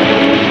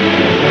sheaves,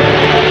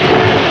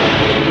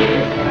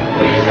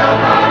 we shall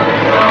have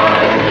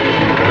rejoicing.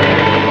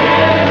 Bringing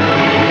in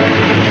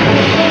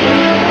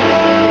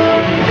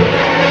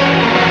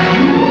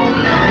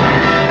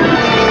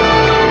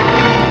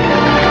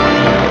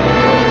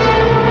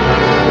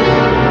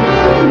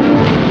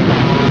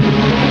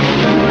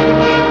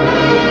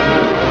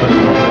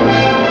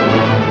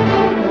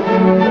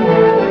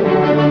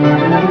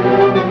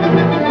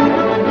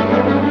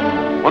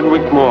One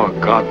week more,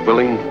 God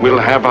willing, we'll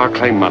have our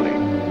claim money.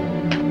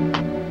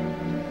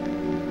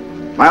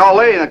 My old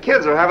lady and the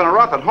kids are having a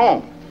rough at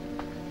home.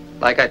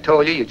 Like I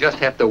told you, you just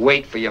have to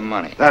wait for your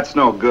money. That's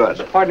no good.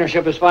 The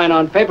partnership is fine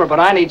on paper, but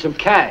I need some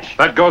cash.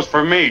 That goes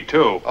for me,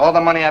 too. All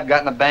the money I've got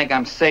in the bank,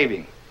 I'm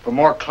saving for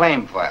more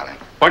claim filing.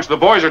 Bunch of the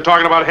boys are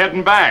talking about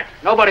heading back.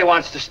 Nobody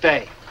wants to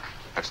stay.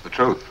 That's the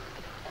truth.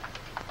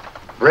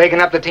 Breaking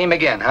up the team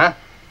again, huh?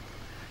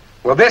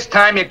 Well, this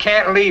time you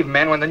can't leave,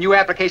 men. When the new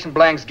application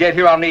blanks get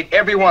here, I'll need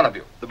every one of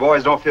you. The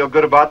boys don't feel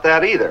good about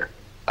that either.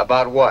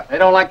 About what? They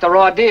don't like the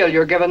raw deal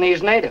you're giving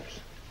these natives.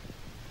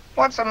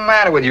 What's the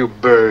matter with you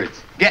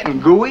birds? Getting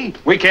gooey?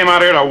 We came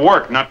out here to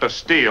work, not to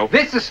steal.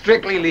 This is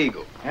strictly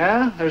legal.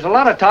 Yeah, there's a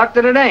lot of talk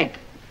that it ain't.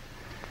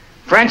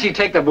 Frenchy,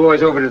 take the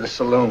boys over to the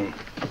saloon.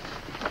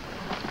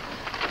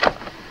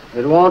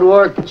 It won't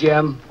work,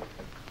 Jim.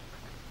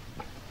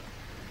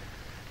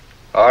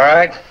 All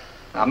right.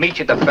 I'll meet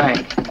you at the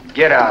bank.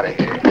 Get out of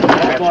here.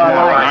 That's more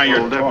right. Now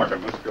you're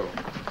talking. Let's go.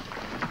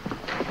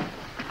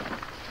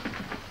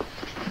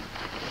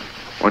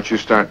 Once you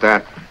start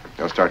that,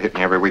 they'll start hitting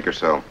you every week or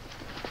so.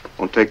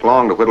 Won't take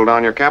long to whittle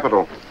down your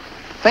capital.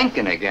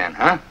 Thinking again,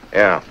 huh?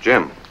 Yeah,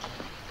 Jim.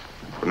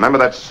 Remember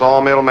that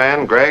sawmill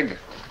man, Gregg?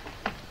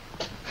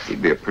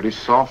 He'd be a pretty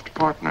soft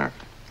partner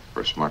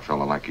for a smart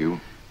fella like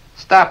you.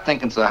 Stop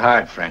thinking so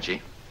hard,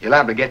 Frenchy. You're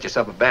liable to get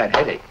yourself a bad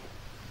headache.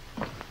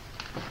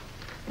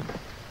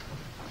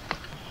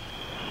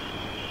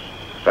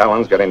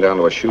 Fallon's getting down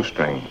to a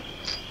shoestring.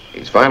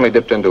 He's finally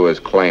dipped into his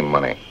claim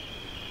money.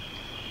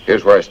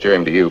 Here's where I steer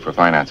him to you for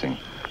financing.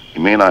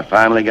 You mean I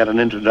finally get an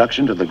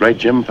introduction to the great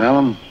Jim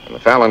Fallon? And the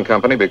Fallon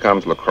Company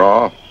becomes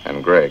LeCroix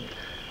and Gregg.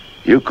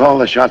 You call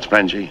the shots,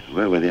 Frenchy.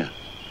 We're with you.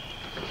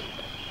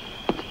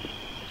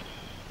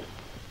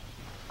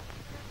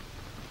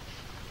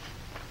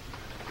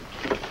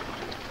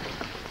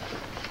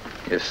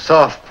 Your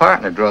soft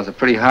partner draws a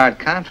pretty hard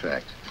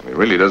contract. He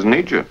really doesn't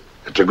need you.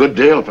 It's a good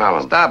deal,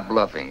 Fallon. Stop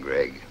bluffing,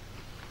 Gregg.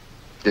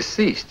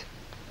 Deceased.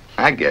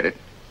 I get it.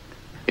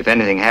 If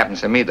anything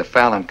happens to me, the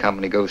Fallon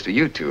Company goes to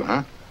you two,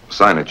 huh?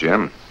 Sign it,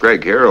 Jim.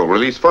 Gregg here will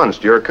release funds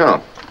to your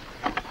account.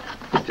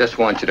 Just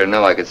want you to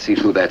know I could see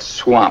through that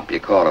swamp you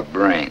call a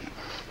brain.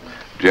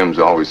 Jim's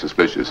always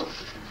suspicious.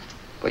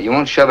 But you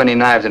won't shove any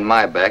knives in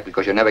my back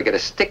because you'll never get a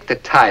stick to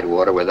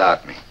Tidewater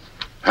without me.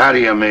 How do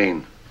you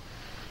mean?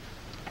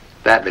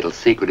 That little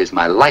secret is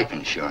my life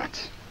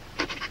insurance.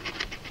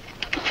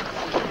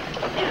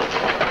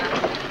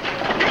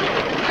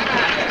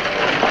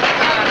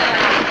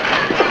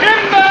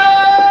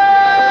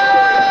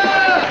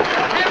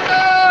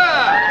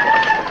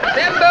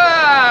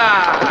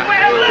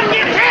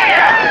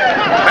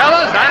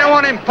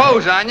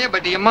 Impose on you,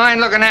 but do you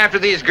mind looking after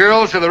these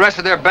girls till the rest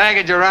of their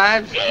baggage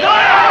arrives? Are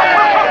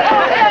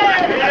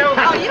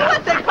you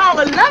what they call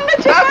a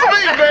lumberjack? That's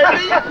me,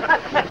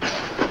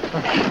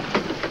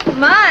 baby.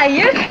 My,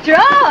 you're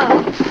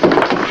strong.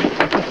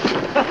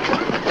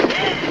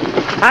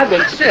 I've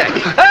been sick.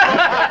 Move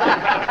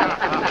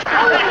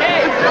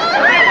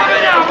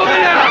it down.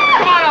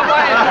 Come on up,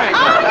 boy.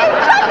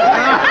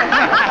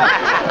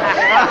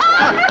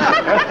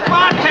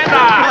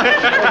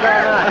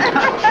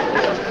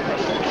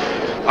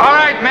 All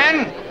right,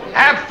 men,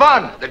 have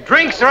fun. The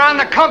drinks are on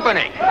the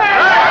company.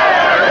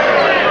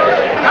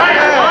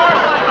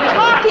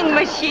 Talking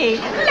machine.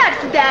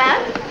 Let's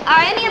dance. Are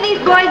any of these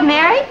boys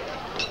married?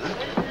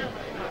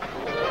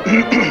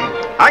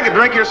 I could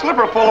drink your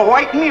slipper full of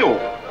white mule.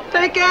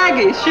 Take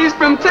Aggie. She's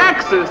from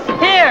Texas.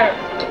 Here.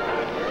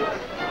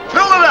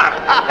 Fill it up.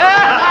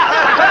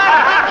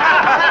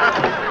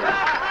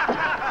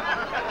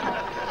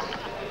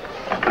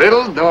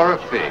 Little Dora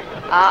Figg.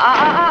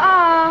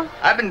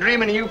 I've been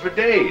dreaming of you for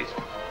days.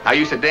 I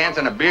used to dance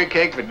on a beer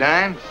keg for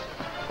dimes.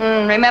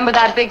 Remember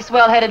that big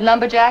swell-headed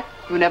lumberjack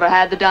who never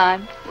had the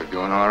dime? We're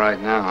doing all right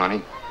now,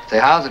 honey. Say,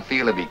 how's it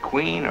feel to be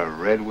queen of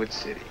Redwood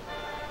City?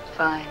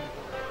 Fine.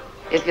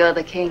 If you're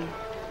the king.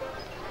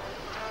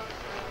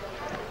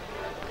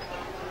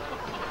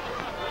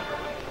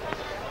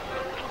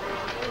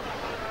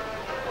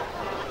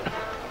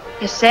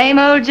 The same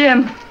old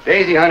Jim.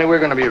 Daisy, honey, we're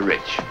going to be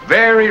rich.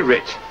 Very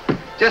rich.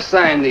 Just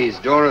sign these,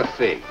 Dora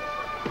Figg.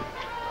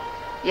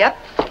 Yep.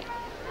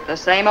 The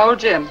same old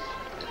Jim.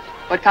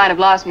 What kind of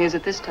loss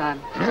music this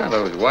time? Yeah,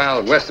 those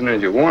wild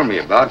Westerners you warned me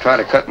about try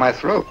to cut my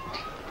throat.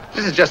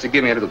 This is just to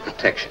give me a little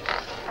protection.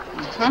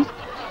 Mm-hmm.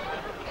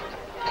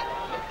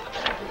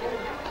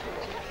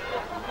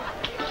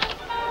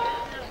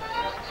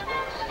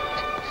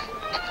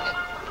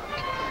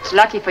 It's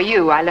lucky for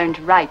you I learned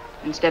to write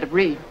instead of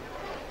read.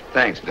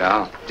 Thanks,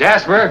 Doll.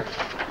 Jasper,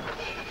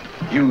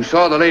 you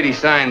saw the lady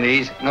sign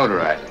these.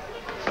 Notarize it.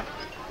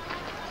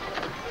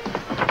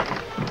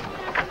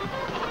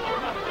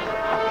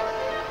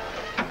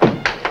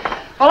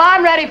 Well,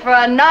 I'm ready for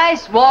a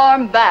nice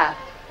warm bath.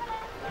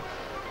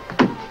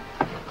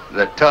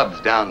 The tub's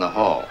down the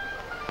hall.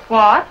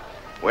 What?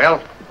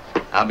 Well,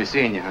 I'll be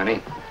seeing you,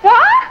 honey.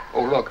 What?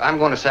 Oh, look, I'm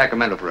going to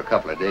Sacramento for a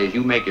couple of days.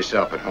 You make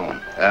yourself at home.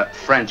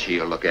 Frenchy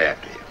will look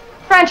after you.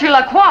 Frenchy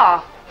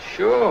LeCroix.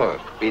 Sure.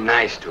 Be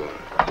nice to him.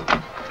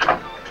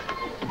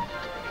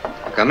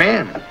 Come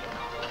in.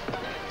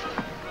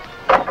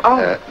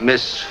 Oh.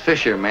 Miss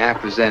Fisher, may I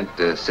present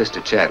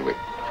Sister Chadwick?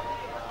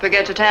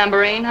 Forget your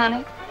tambourine,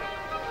 honey?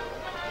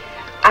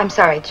 I'm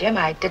sorry, Jim.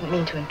 I didn't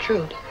mean to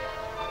intrude.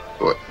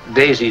 Well,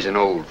 Daisy's an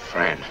old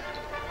friend.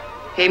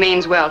 He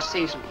means well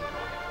seasoned.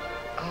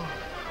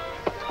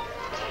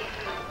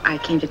 I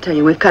came to tell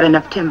you we've cut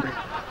enough timber.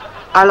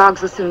 Our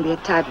logs will soon be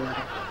at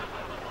Tidewater.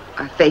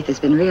 Our faith has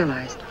been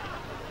realized.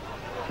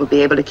 We'll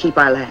be able to keep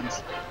our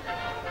lands.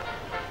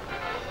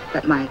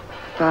 But my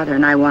Father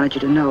and I wanted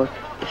you to know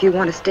if you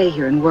want to stay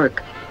here and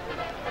work,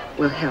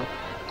 we'll help.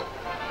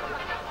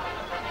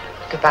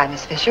 Goodbye,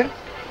 Miss Fisher.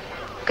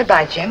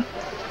 Goodbye, Jim.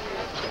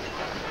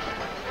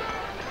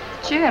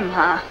 Jim,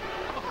 huh?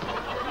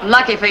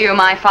 Lucky for you,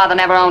 my father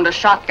never owned a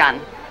shotgun.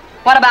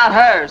 What about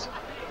hers?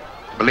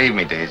 Believe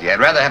me, Daisy,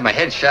 I'd rather have my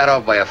head shot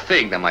off by a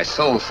Figg than my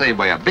soul saved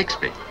by a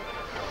Bixby.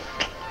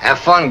 Have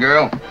fun,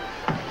 girl.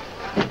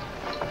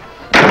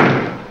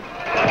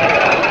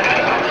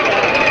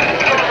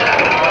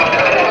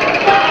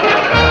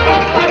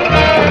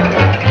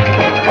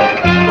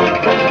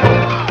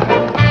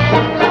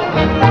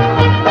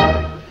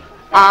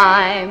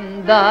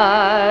 I'm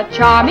the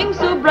charming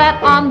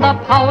soubrette on the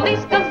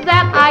Police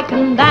Gazette. I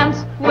can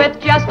dance with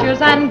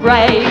gestures and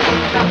grace.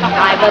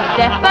 I've a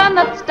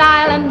definite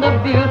style and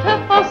a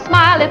beautiful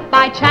smile. If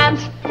by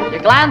chance you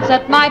glance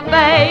at my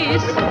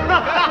face,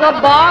 the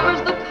barbers,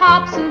 the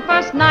cops, and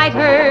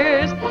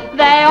first-nighters,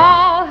 they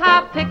all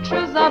have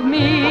pictures of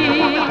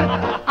me.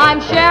 I'm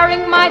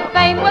sharing my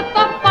fame with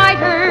the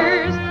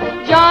fighters,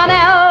 John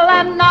L.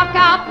 and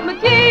Knockout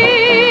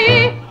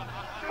McGee.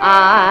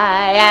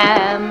 I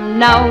am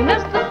known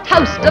as the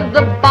toast of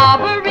the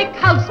Barbary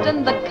Coast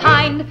and the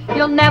kind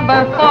you'll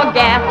never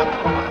forget.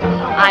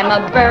 I'm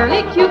a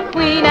burly cute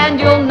queen and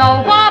you'll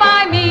know what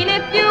I mean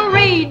if you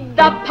read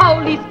the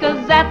Police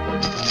Gazette.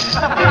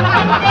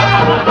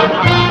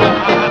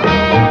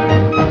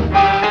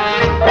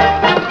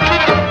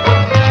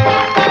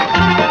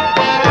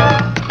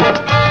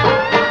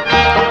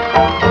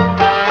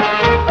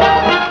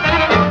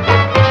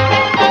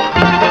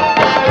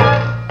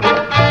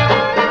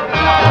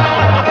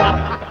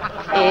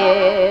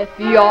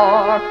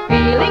 You're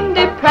feeling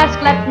depressed,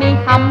 let me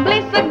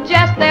humbly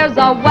suggest there's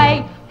a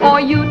way for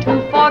you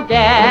to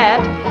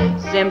forget.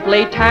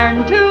 Simply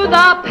turn to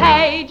the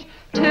page,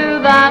 to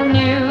the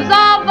news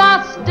of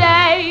the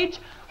stage,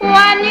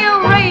 when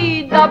you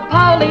read the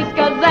Police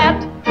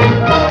Gazette.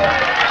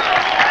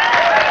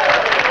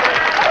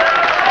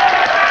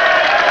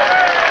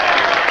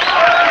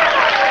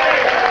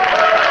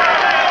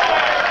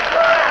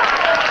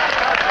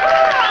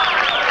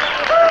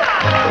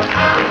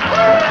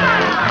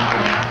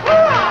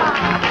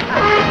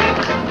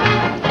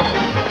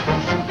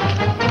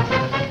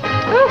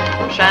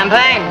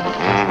 Champagne?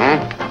 Mm-hmm.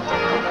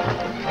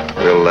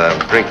 We'll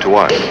drink to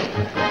what? We've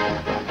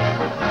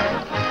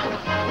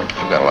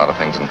got a lot of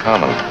things in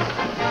common.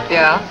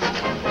 Yeah?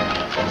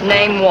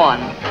 Name one.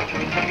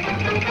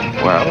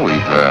 Well,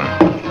 we've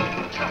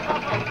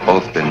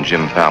both been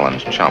Jim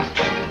Fallon's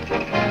chumps.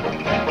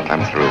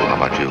 I'm through. How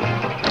about you?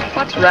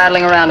 What's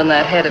rattling around in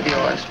that head of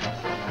yours?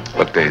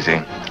 Look,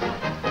 Daisy,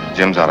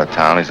 Jim's out of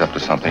town. He's up to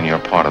something. You're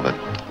part of it.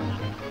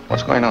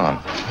 What's going on?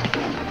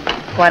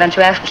 Why don't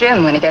you ask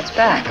Jim when he gets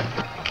back?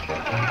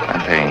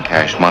 I'm paying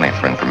cash money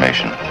for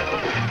information.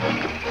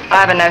 I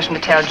have a notion to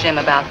tell Jim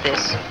about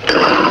this.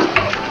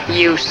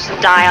 You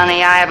sty on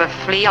the eye of a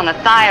flea, on the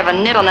thigh of a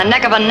nit, on the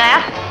neck of a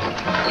gnat.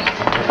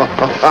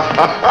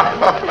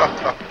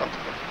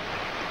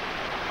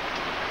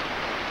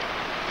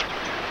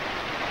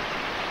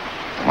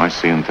 Am I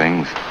seeing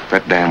things?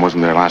 That dam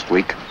wasn't there last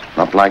week?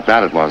 Not like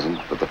that it wasn't,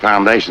 but the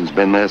foundation's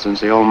been there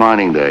since the old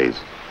mining days.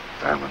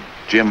 Fallon.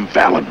 Jim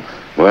Fallon.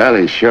 Well,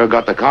 he's sure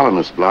got the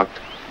colonists blocked.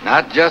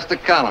 Not just the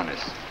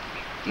colonists.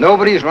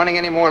 Nobody's running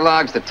any more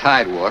logs to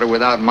Tidewater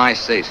without my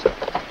say-so.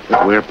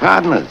 But we're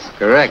partners.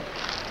 Correct.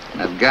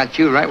 And I've got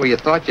you right where you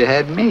thought you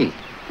had me.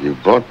 You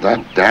bought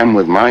that dam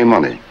with my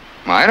money.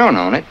 I don't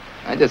own it.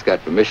 I just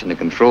got permission to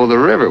control the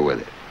river with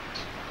it.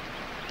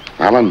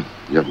 Fallon,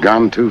 you've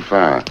gone too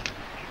far.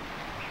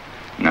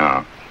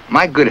 No.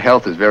 My good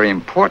health is very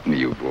important to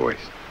you boys.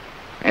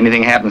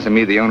 Anything happens to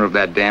me, the owner of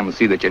that dam will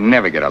see that you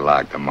never get a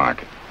log to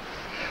market.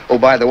 Oh,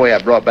 by the way, I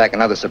brought back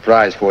another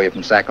surprise for you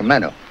from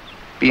Sacramento.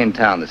 Be in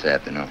town this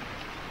afternoon.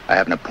 I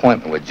have an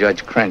appointment with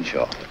Judge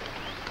Crenshaw.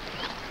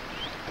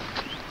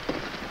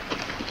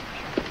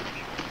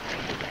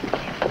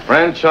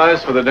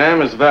 Franchise for the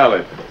dam is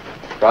valid.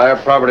 Prior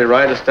property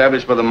right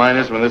established by the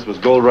miners when this was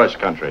gold rush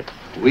country.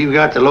 We've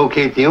got to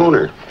locate the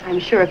owner. I'm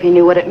sure if he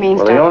knew what it means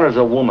Well, to... the owner's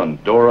a woman,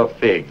 Dora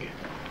Figg.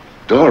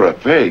 Dora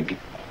Figg?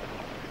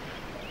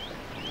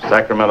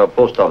 Sacramento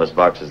post office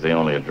box is the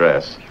only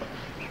address.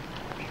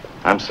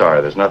 I'm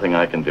sorry, there's nothing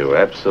I can do.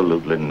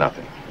 Absolutely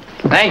nothing.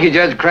 Thank you,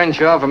 Judge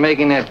Crenshaw, for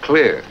making that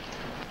clear.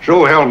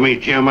 So help me,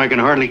 Jim. I can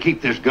hardly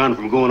keep this gun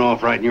from going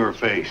off right in your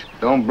face.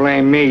 Don't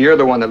blame me. You're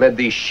the one that led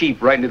these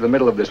sheep right into the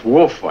middle of this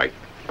wolf fight.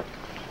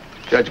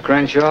 Judge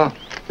Crenshaw,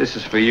 this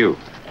is for you.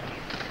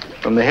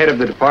 From the head of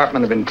the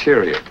Department of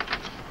Interior.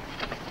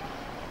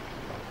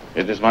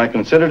 It is my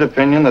considered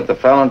opinion that the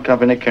Fallon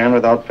Company can,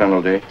 without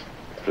penalty,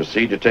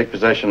 proceed to take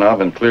possession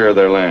of and clear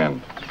their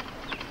land.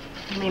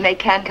 You mean they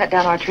can cut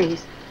down our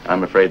trees?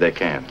 I'm afraid they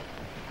can.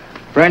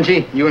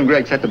 Frenchy, you and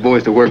Gregg set the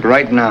boys to work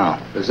right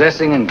now,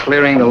 possessing and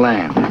clearing the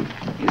land.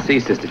 You see,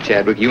 Sister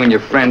Chadwick, you and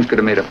your friends could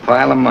have made a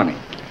pile of money.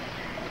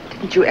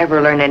 Didn't you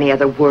ever learn any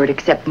other word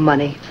except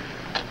money?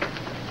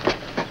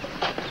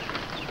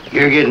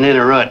 You're getting in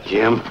a rut,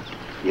 Jim.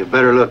 You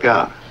better look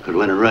out, because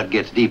when a rut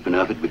gets deep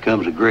enough, it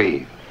becomes a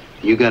grave.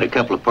 You got a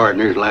couple of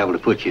partners liable to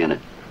put you in it.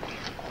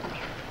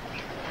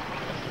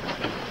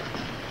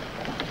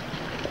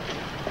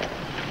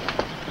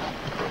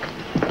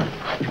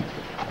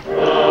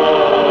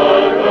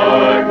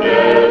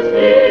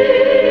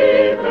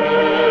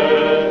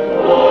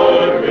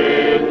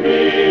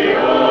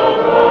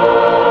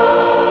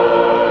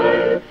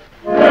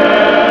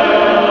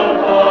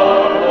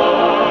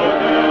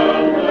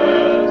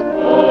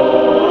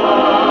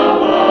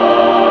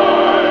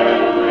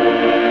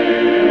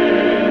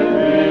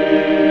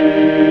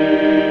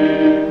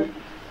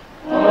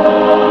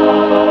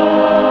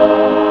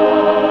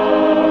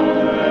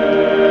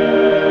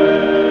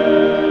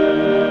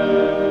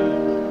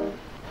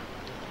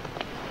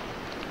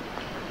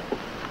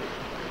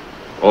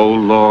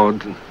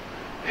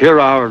 Hear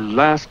our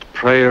last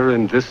prayer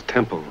in this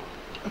temple.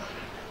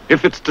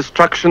 If its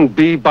destruction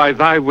be by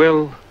thy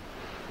will,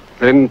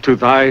 then to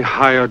thy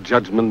higher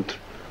judgment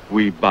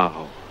we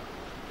bow.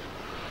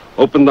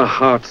 Open the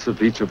hearts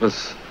of each of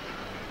us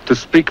to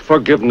speak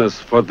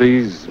forgiveness for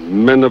these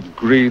men of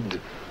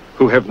greed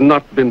who have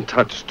not been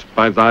touched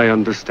by thy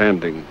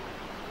understanding.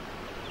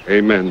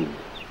 Amen.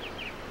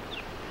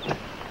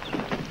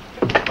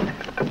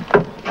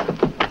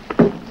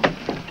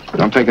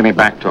 Don't take any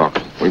back talk.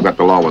 We've got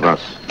the law with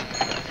us.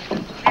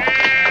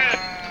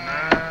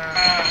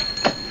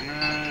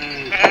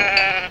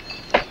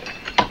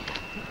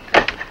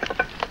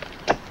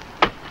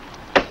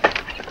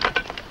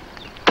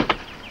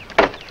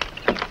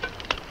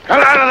 Come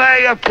out of there,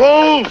 you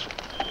fools!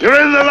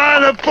 You're in the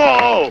line of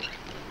fall!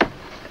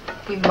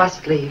 We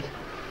must leave.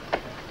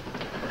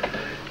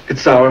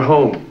 It's our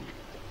home.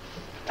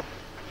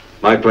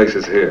 My place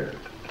is here.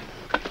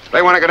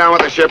 They want to go down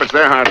with the ship. It's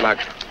their hard luck.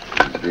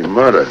 Be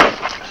murdered.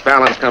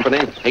 Fallon's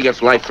company. He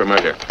gets life for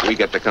murder. We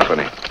get the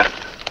company.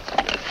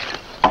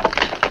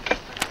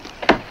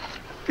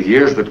 The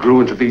years that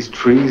grew into these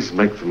trees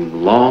make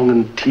them long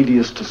and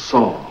tedious to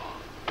saw.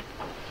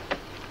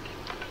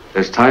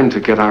 There's time to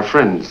get our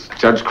friends,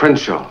 Judge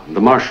Crenshaw and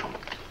the marshal.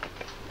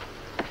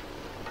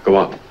 Go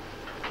on.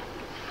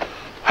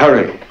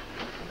 Hurry.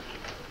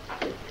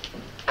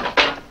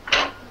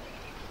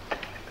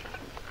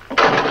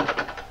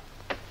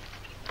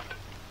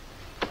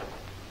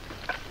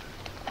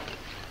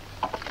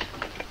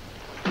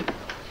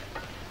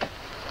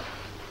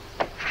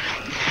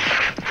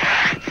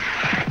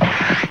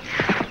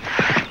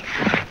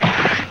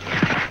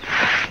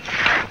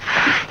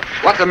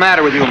 What's the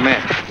matter with you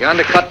men? You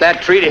undercut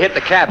that tree to hit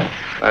the cabin.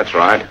 That's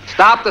right.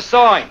 Stop the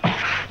sawing.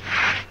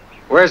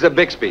 Where's the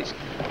Bixbys?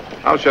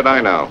 How should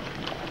I know?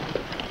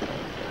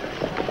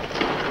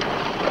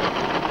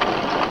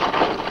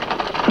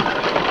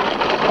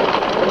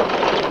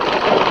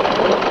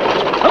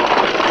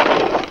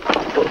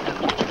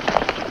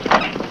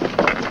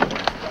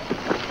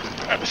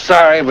 I'm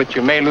sorry, but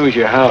you may lose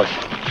your house.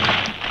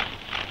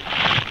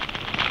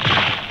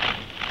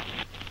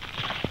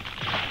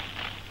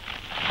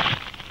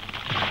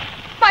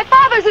 My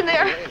father's in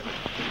there.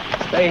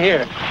 Stay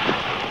here.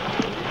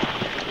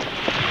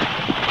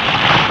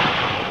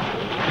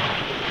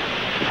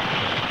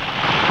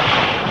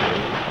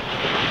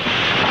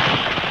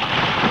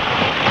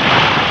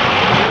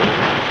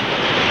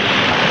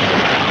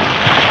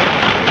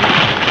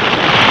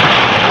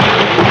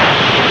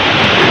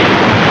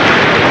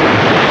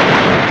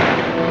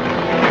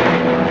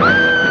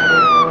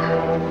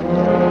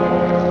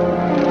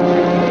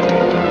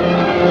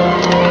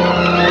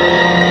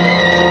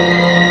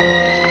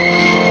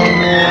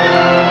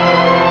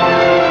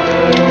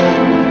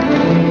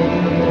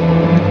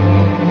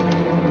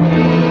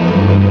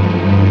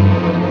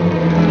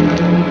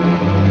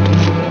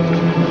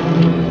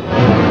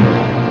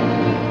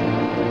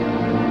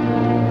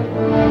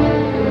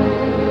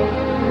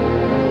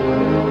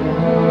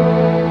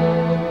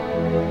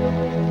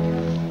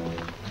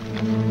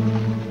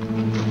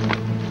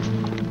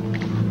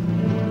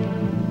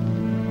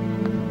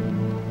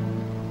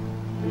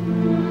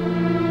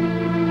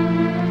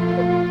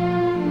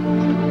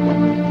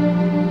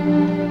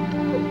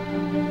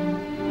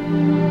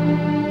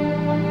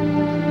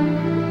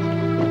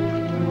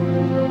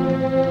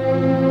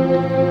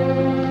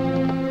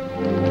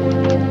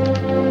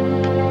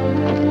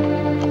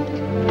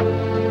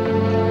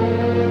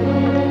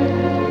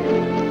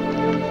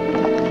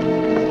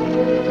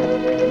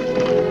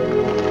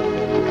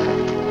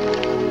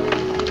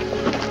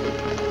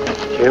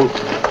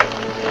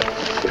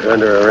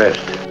 Under arrest.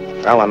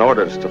 Fallon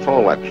ordered us to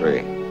fall that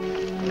tree.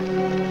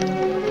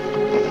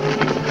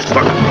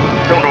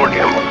 Don't order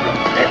him.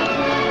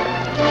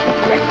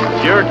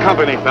 Your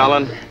company,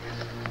 Fallon.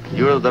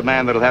 You're the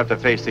man that'll have to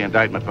face the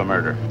indictment for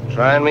murder.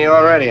 Trying me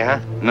already, huh?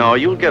 No,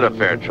 you'll get a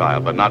fair trial,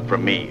 but not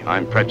from me.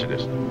 I'm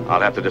prejudiced. I'll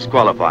have to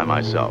disqualify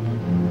myself.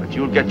 But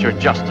you'll get your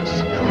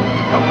justice.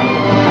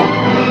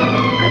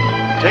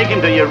 Taken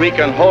to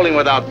Eureka and holding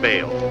without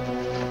bail.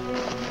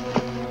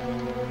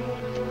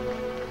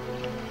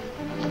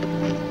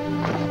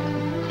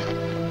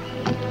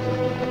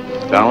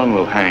 Fallon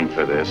will hang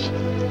for this.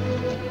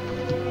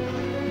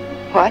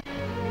 What?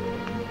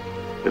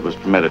 It was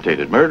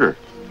premeditated murder.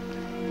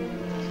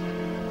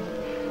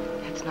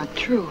 not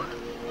true.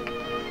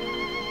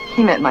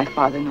 He meant my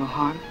father no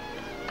harm.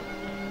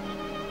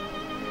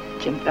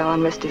 Jim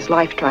Fallon risked his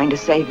life trying to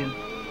save him.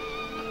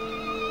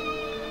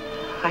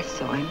 I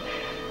saw him.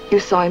 You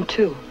saw him,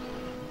 too.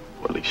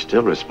 Well, he's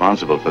still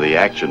responsible for the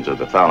actions of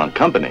the Fallon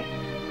Company.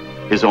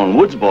 His own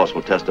woods boss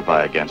will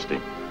testify against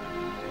him.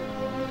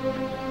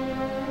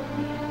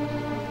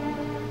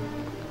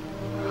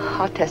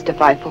 I'll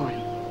testify for him.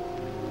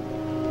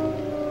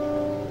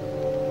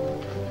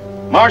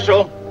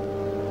 Marshal!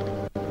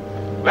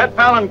 Let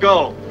Fallon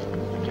go.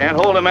 Can't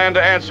hold a man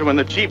to answer when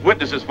the chief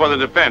witness is for the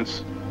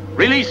defense.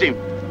 Release him.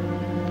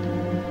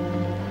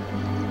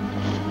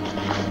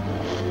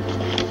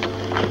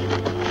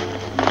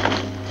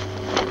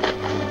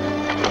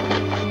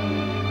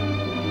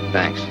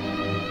 Thanks.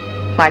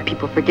 My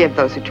people forgive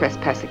those who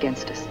trespass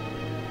against us.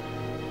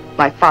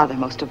 My father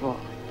most of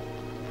all.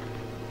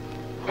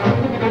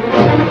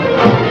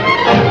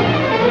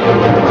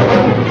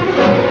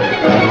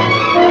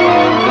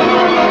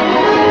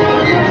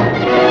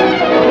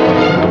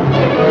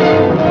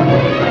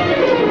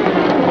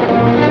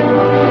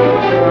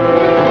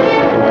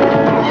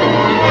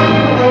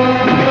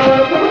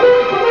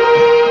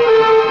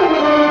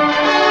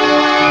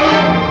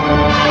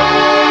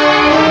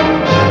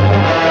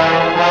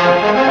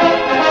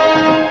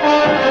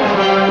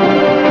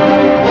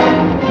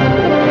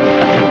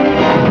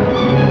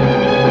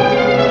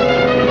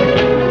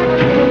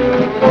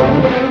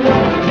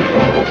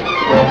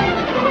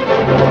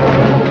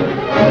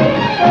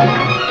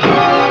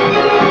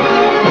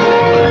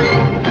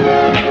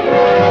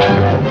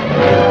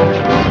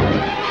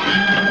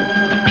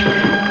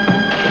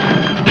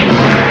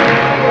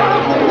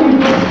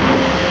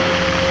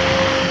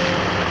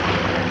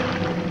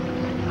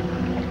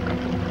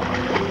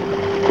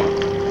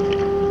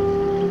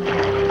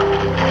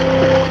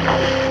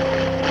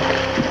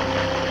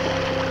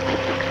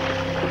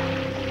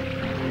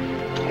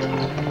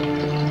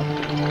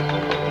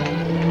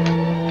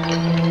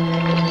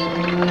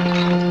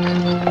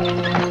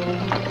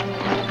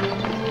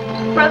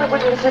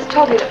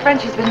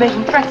 Frenchy's been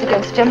making threats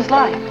against Jim's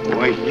life.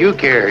 Why should you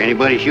care?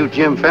 Anybody shoot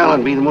Jim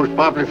Fallon, be the most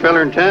popular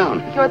fella in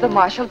town. You're the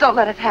marshal. Don't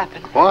let it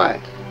happen.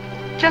 Why?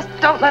 Just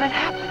don't let it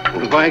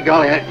happen. Well, by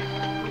golly,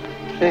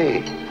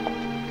 Say,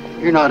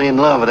 you're not in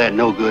love with that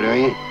no-good, are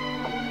you?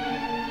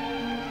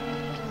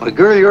 Well,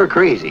 girl, you're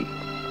crazy.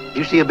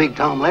 You see a big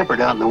tom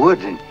leopard out in the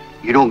woods and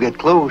you don't get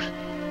close.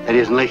 That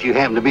is, unless you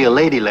happen to be a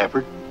lady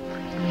leopard.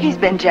 He's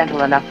been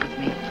gentle enough with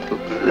me.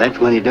 That's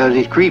when he does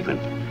his creeping.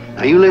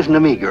 Now, you listen to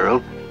me,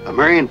 girl. A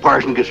Marion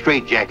Parson could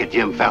straitjacket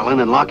Jim Fallon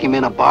and lock him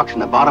in a box in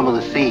the bottom of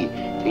the sea.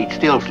 He'd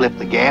still slip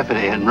the gaff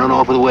and run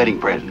off with the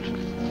wedding presents.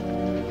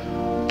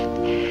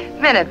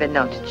 Men have been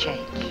known to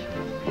change.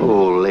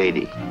 Oh,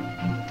 lady.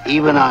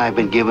 Even I've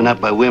been given up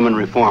by women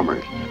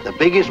reformers. The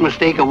biggest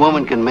mistake a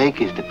woman can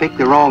make is to pick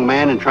the wrong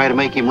man and try to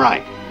make him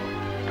right.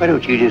 Why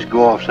don't you just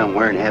go off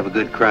somewhere and have a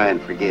good cry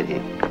and forget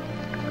him?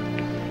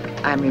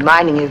 I'm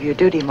reminding you of your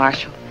duty,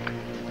 Marshal.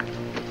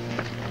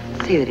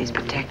 See that he's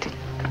protected.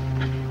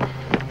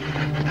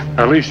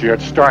 Alicia,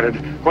 it started.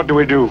 What do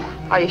we do?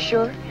 Are you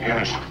sure?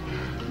 Yes.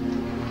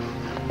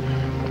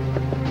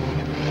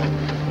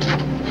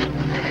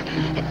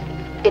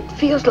 It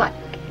feels like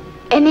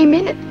any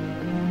minute.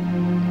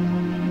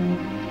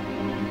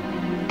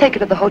 Take her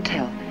to the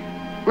hotel.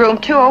 Room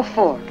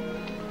 204.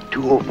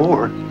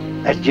 204?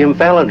 That's Jim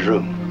Fallon's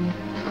room.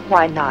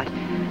 Why not?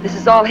 This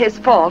is all his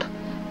fault.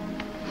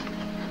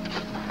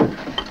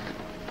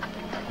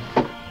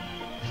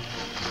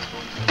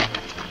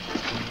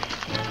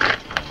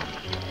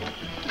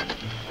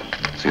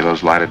 See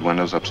those lighted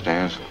windows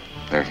upstairs?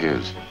 They're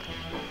his.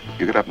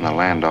 You get up in the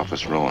land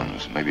office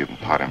ruins. Maybe you can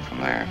pot him from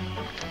there.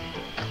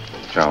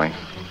 Charlie,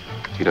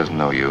 he doesn't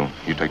know you.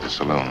 You take the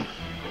saloon.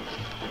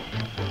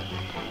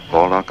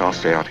 Baldock, I'll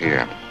stay out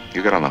here.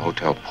 You get on the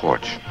hotel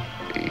porch.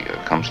 He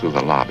comes through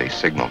the lobby.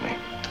 Signal me.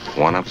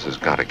 One of us has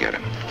got to get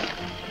him.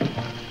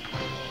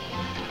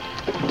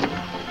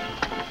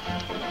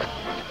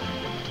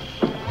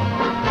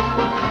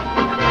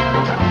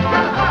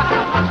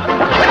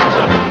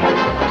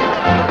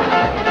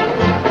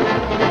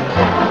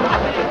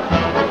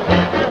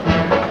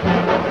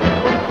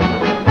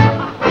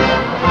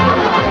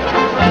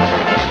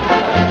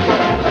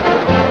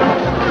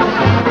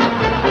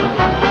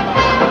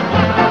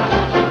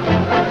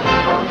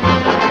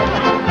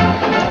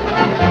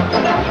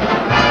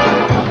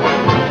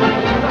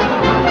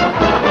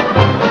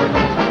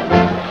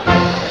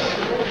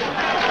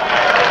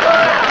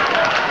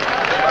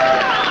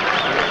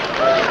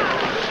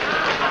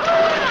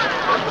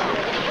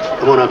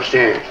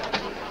 Upstairs.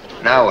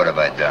 Now what have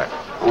I done?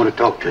 I want to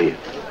talk to you.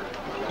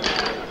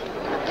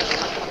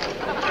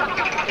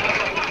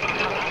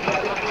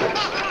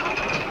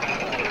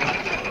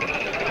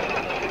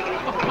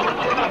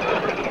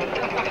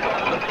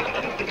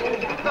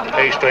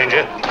 Hey,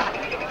 stranger.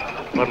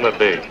 What'll it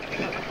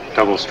be?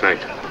 Double straight.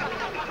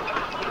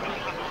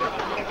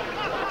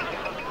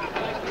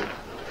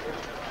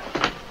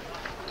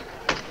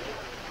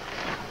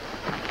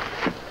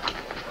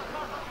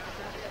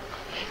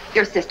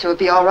 Your sister will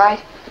be all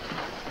right.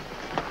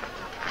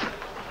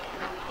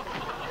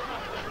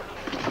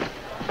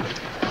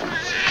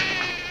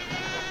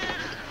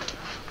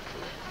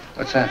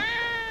 What's that?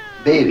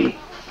 Baby.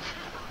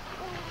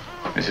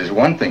 This is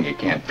one thing you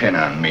can't pin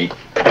on me.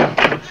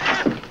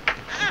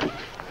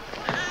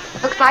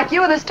 Looks like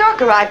you and the stork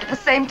arrived at the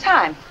same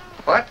time.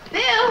 What?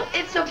 Bill,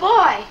 it's a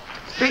boy.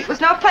 Street was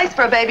no place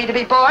for a baby to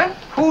be born.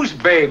 Whose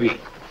baby?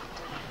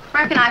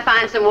 Where can I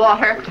find some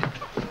water?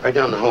 Right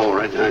down the hall,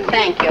 right down.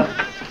 Thank you.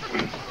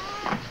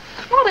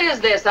 What is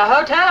this, a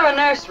hotel or a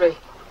nursery?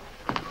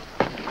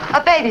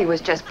 A baby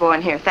was just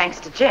born here, thanks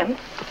to Jim.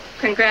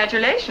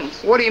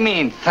 Congratulations. What do you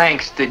mean,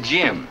 thanks to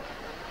Jim?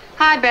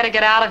 I'd better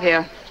get out of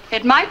here.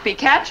 It might be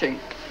catching.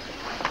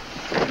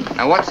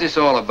 Now, what's this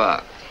all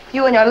about?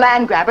 You and your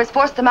land grabbers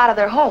forced them out of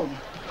their home.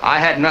 I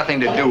had nothing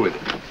to do with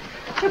it.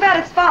 Too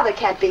bad its father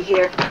can't be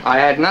here. I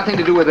had nothing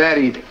to do with that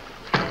either.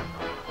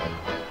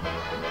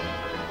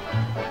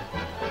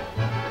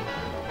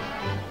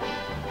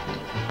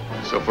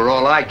 So for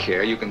all I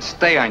care, you can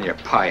stay on your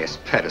pious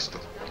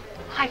pedestal.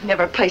 I've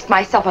never placed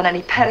myself on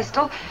any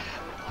pedestal.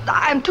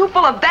 I'm too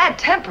full of bad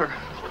temper.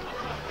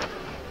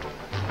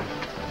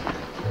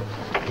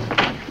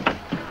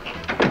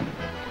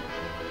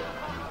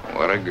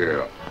 What a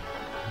girl.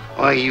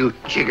 Why, you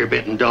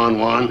chigger-bitten Don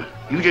Juan.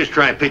 You just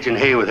try pitching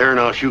hay with her and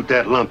I'll shoot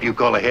that lump you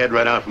call a head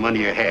right out from under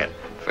your hat.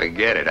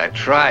 Forget it. I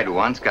tried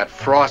once, got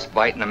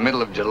frostbite in the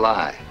middle of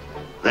July.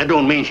 That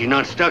don't mean she's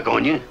not stuck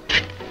on you.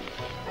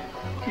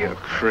 You're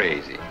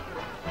crazy.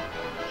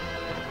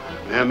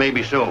 Yeah,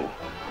 maybe so.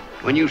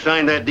 When you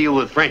signed that deal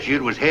with Frenchy,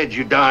 it was heads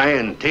you die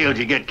and tails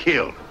you get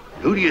killed.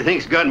 Who do you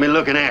think's got me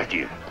looking after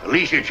you?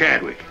 Alicia,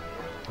 Chadwick?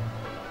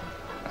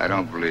 I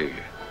don't believe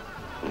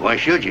you. Why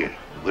should you?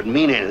 Wouldn't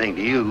mean anything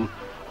to you.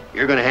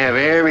 You're gonna have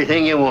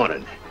everything you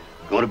wanted.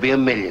 Going to be a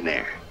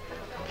millionaire.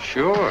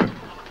 Sure.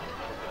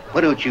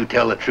 Why don't you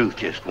tell the truth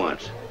just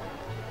once?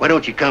 Why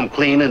don't you come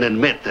clean and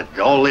admit that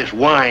all this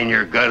wine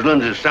you're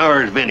guzzling's as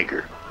sour as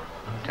vinegar?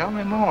 Tell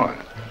me more.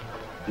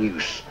 You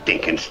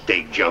stinking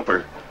steak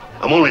jumper.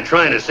 I'm only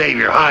trying to save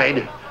your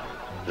hide.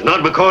 It's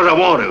not because I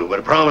want to, but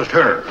I promised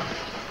her.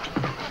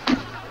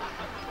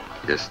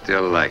 You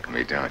still like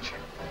me, don't you?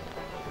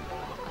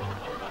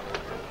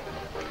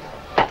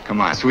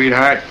 Come on,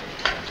 sweetheart.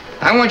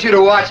 I want you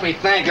to watch me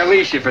thank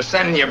Alicia for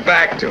sending you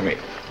back to me.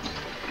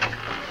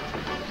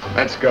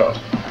 Let's go.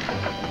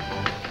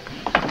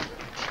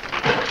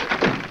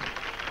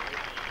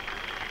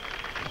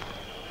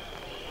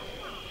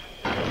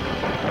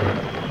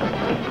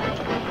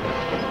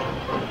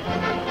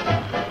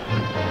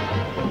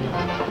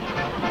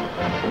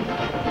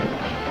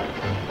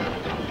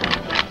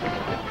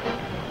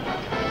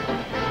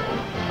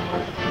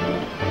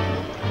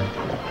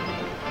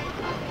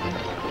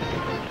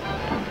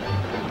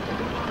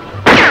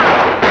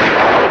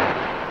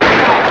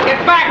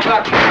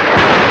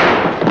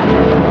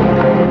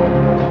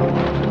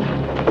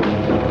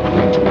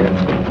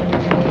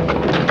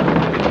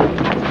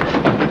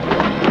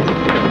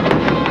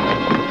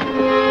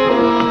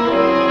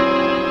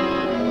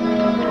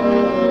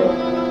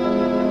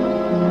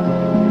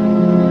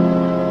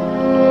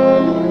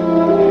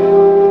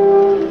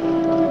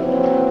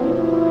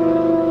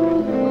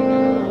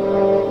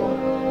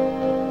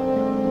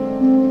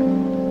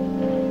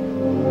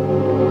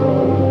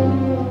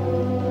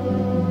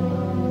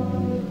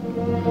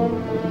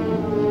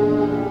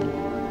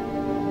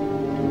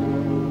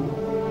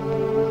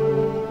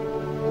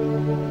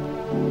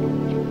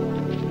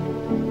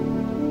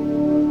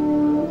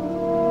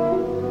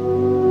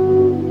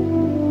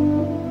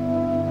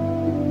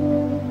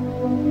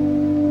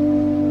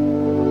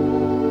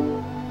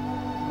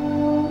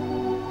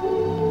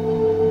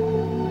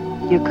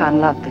 Yukon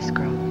loved this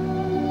girl.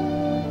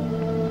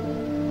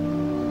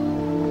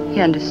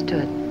 He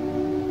understood.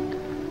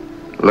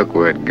 Look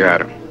where it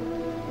got him.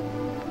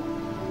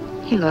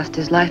 He lost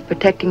his life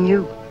protecting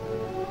you.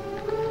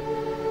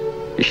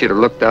 He should have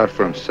looked out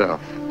for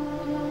himself.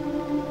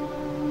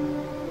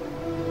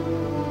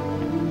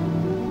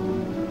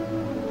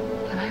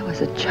 When I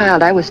was a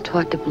child, I was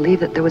taught to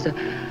believe that there was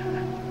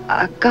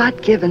a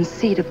God-given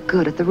seed of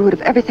good at the root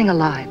of everything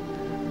alive.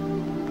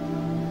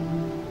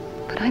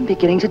 I'm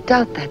beginning to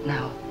doubt that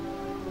now.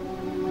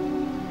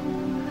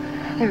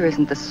 There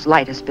isn't the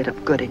slightest bit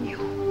of good in you.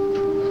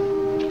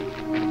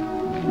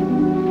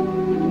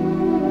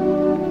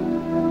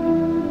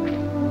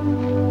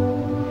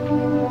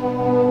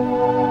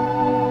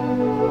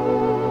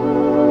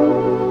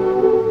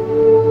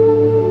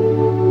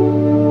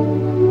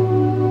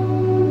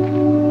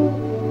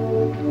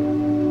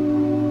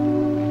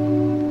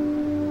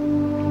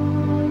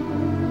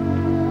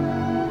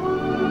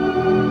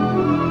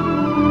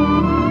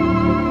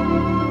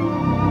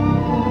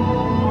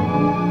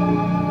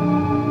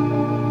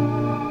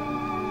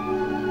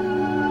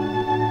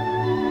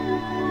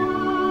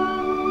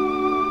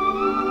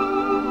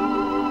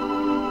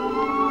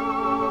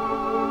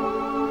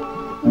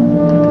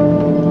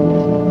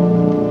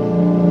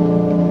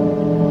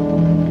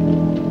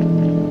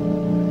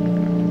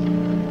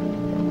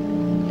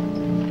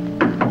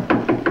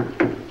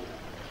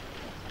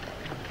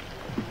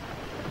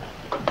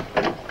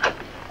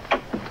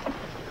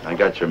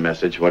 Your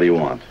message. What do you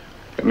want?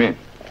 Come in.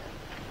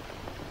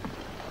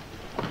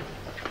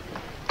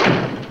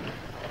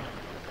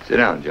 Sit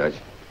down, Judge.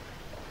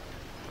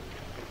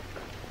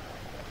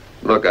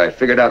 Look, I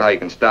figured out how you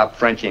can stop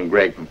Frenchy and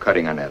Gregg from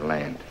cutting on that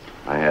land.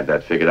 I had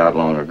that figured out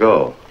long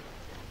ago.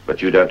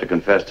 But you'd have to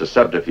confess to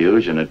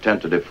subterfuge and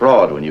attempt to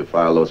defraud when you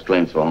file those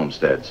claims for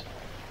homesteads.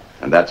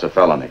 And that's a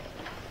felony.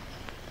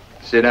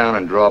 Sit down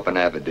and draw up an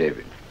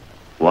affidavit.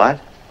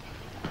 What?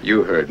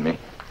 You heard me.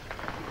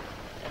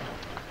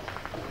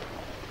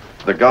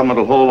 The government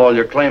will hold all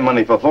your claim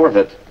money for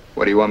forfeit.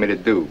 What do you want me to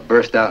do?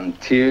 Burst out in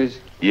tears?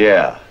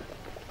 Yeah.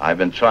 I've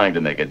been trying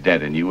to make a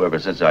dent in you ever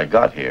since I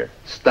got here.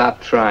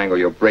 Stop trying or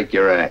you'll break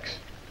your axe.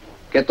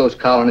 Get those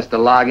colonists to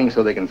logging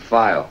so they can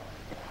file.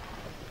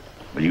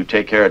 Will you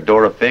take care of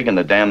Dora Figg and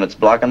the dam that's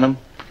blocking them?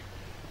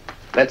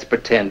 Let's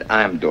pretend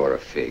I'm Dora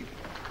Figg.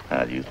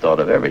 You thought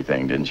of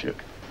everything, didn't you?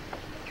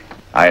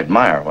 I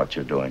admire what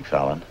you're doing,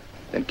 Fallon.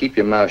 Then keep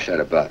your mouth shut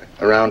about it,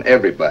 around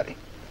everybody.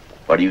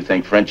 What do you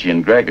think Frenchy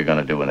and Gregg are going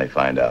to do when they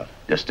find out?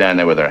 Just stand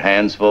there with their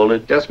hands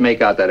folded? Just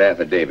make out that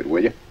affidavit,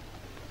 will you?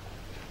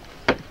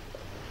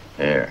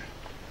 Here.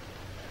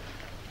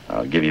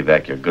 I'll give you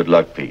back your good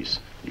luck piece.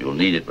 You'll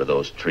need it with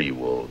those tree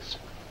wolves.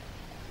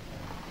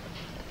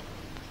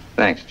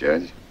 Thanks,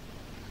 Judge.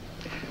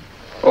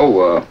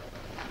 Oh,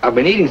 I've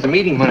been eating some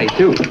eating money,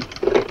 too.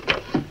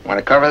 Want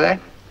to cover that?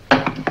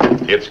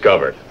 It's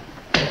covered.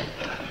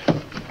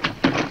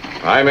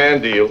 My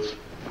man deals.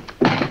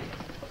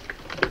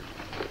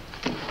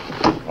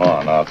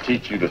 On, I'll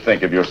teach you to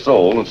think of your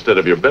soul instead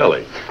of your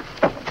belly.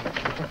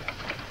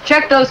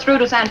 Check those through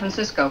to San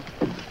Francisco.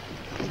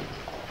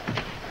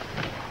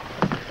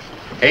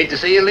 Hate to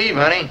see you leave,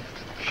 honey.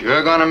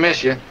 Sure gonna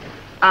miss you.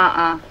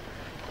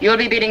 You'll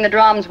be beating the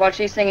drums while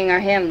she's singing her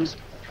hymns.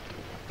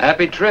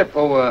 Happy trip.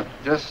 Oh,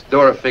 just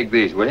Dora Figg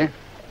these, will you?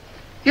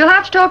 You'll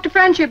have to talk to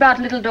Frenchy about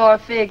little Dora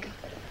Figg.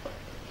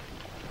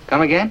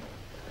 Come again?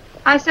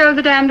 I sold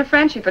the dam to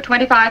Frenchy for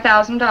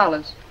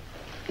 $25,000.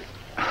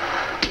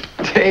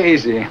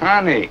 Daisy,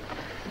 honey.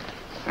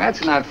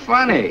 That's not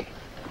funny.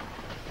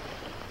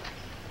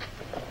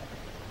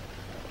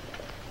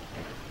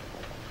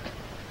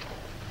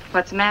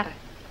 What's the matter?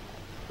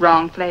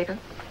 Wrong flavor?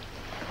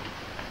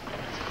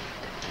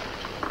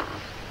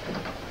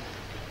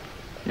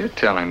 You're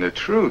telling the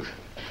truth.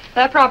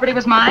 That property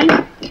was mine.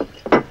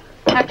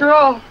 After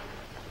all,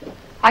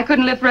 I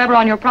couldn't live forever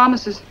on your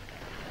promises.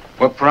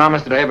 What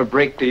promise did I ever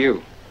break to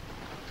you?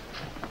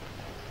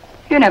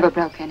 You never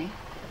broke any.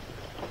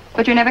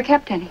 But you never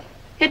kept any.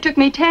 It took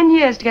me 10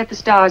 years to get the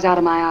stars out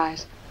of my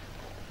eyes.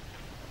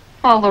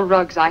 All the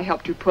rugs I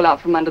helped you pull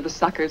out from under the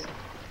suckers.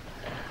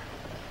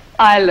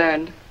 I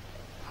learned.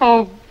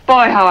 Oh,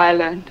 boy, how I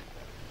learned.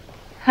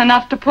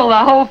 Enough to pull the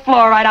whole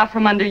floor right out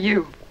from under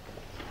you.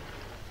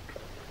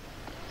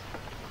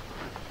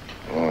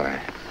 Boy,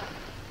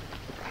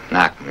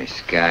 knocked me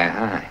sky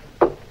high.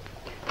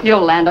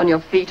 You'll land on your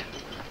feet.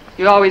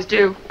 You always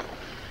do.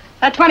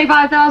 That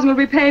 $25,000 will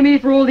repay me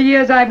for all the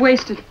years I've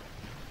wasted.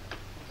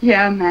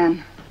 Yeah,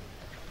 man.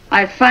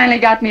 I finally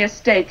got me a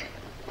stake.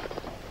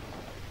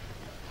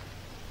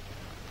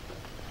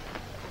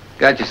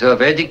 Got yourself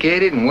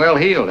educated and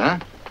well-heeled, huh?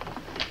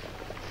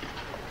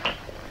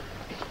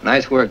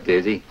 Nice work,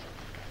 Daisy.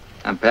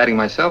 I'm patting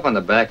myself on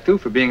the back, too,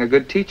 for being a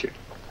good teacher.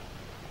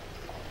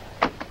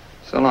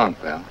 So long,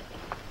 pal.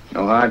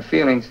 No hard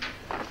feelings.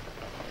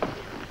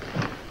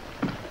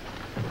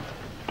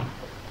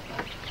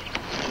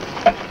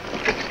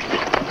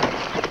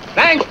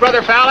 Thanks,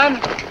 Brother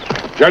Fallon.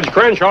 Judge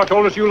Crenshaw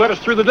told us you let us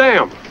through the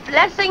dam.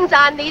 Blessings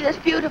on thee this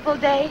beautiful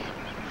day.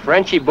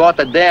 Frenchy bought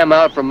the dam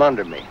out from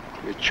under me.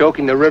 You're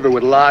choking the river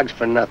with logs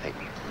for nothing.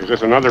 Is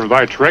this another of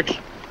thy tricks?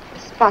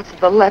 Spots of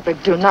the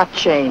leopard do not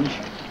change.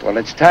 Well,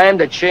 it's time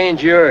to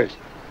change yours.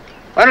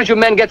 Why don't you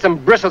men get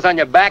some bristles on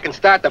your back and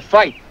start the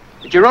fight?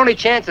 It's your only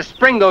chance to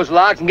spring those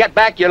logs and get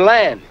back your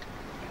land.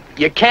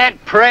 You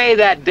can't pray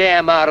that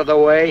dam out of the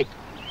way.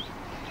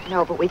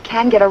 No, but we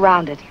can get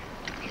around it.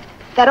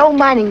 That old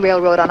mining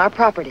railroad on our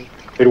property.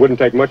 It wouldn't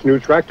take much new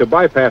track to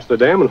bypass the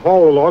dam and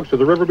haul the logs to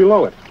the river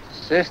below it.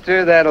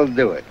 Sister, that'll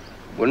do it.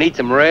 We'll need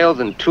some rails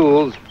and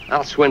tools.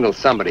 I'll swindle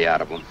somebody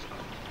out of them.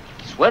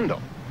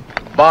 Swindle?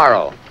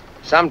 Borrow.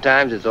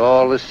 Sometimes it's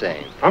all the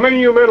same. How many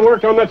of you men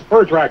worked on that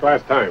spur track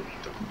last time?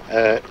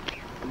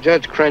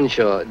 Judge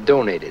Crenshaw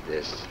donated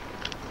this.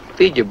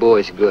 Feed your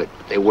boys good.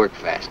 They work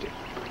faster.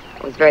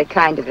 It was very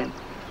kind of him.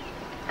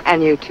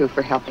 And you, too,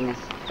 for helping us.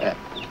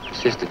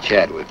 Sister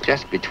Chadwick,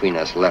 just between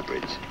us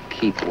leopards,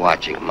 keep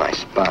watching my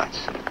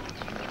spots.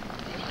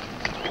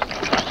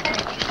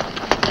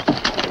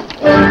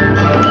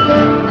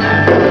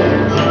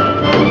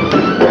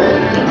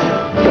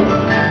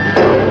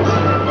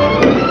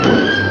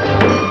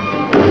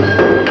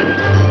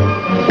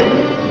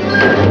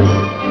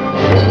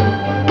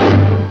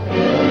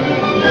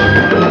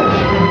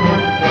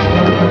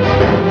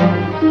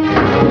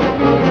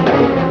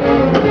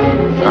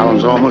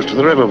 Fallon's almost to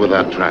the river with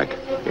that track.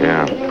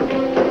 Yeah.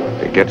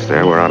 If it gets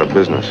there, we're out of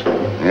business.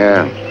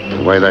 Yeah,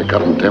 the way they're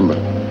cutting timber.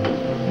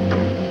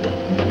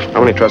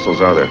 How many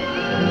trestles are there?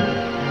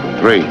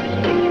 3.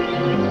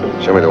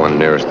 Show me the one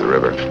nearest the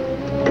river.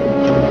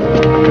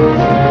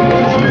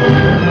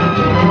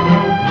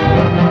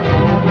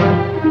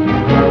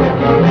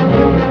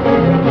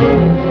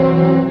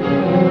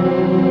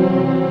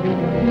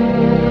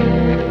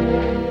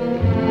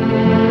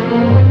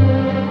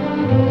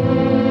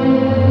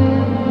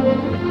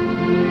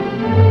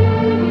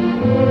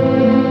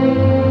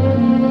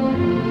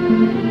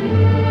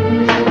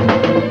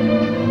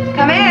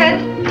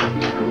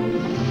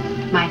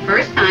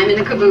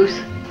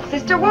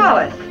 Mr.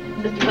 Wallace?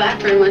 Mr.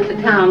 Blackburn went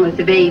to town with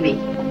the baby.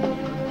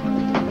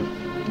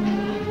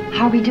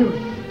 How are we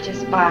doing?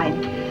 Just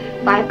fine.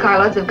 5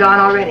 carloads have gone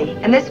already,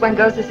 and this one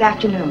goes this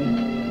afternoon.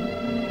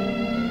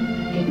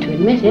 Hate to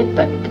admit it,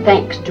 but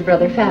thanks to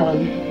Brother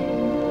Fallon.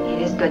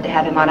 It is good to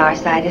have him on our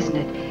side, isn't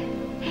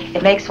it?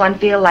 It makes one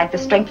feel like the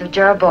strength of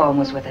Jeroboam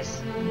was with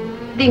us.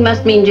 Thee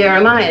must mean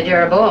Jeremiah.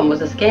 Jeroboam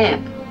was a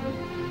scamp.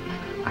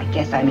 I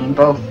guess I mean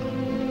both.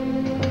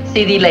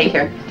 See thee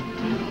later.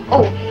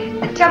 Oh,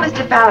 tell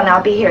Mr. Fallon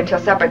I'll be here until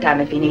supper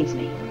time if he needs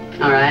me.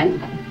 All right.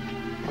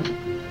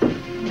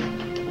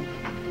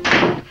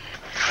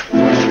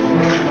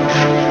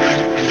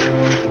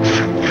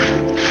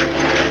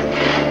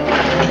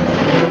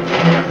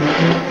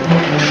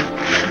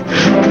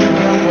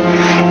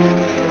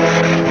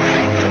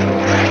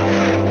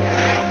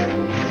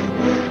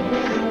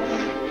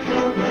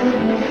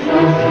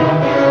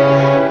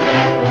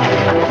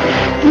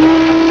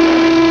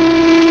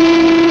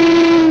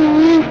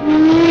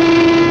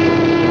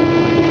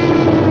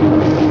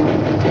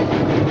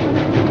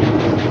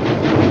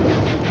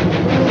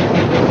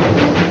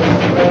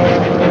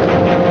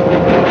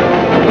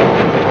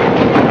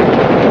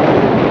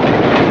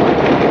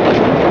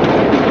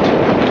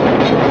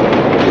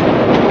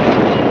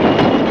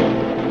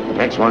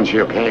 One's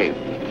your cave.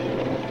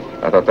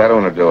 I thought that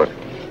one would do it.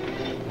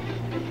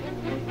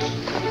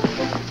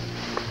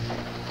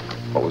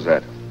 What was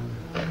that?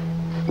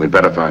 We'd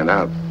better find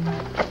out.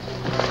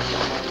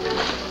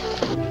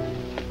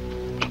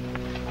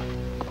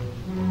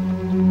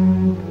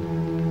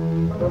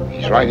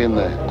 He's right in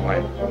there.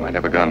 Quiet. Might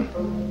have a gun.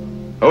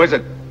 Who is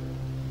it?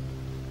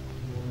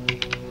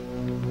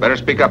 Better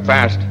speak up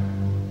fast.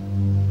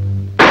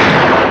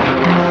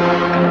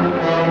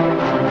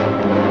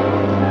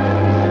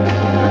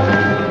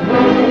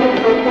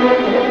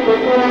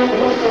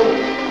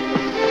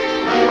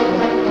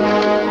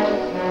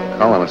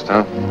 Colonist,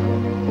 huh?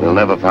 We'll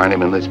never find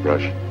him in this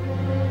brush.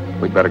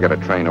 We'd better get a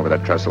train over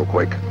that trestle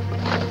quick.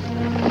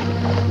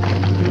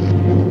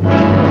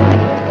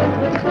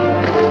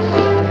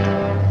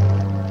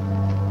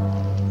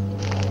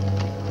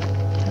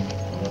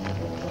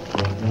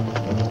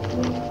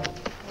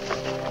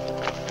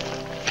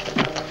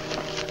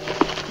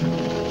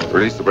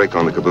 Release the brake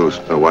on the caboose.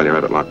 While you're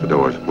at it, lock the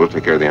doors. We'll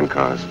take care of the end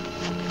cars.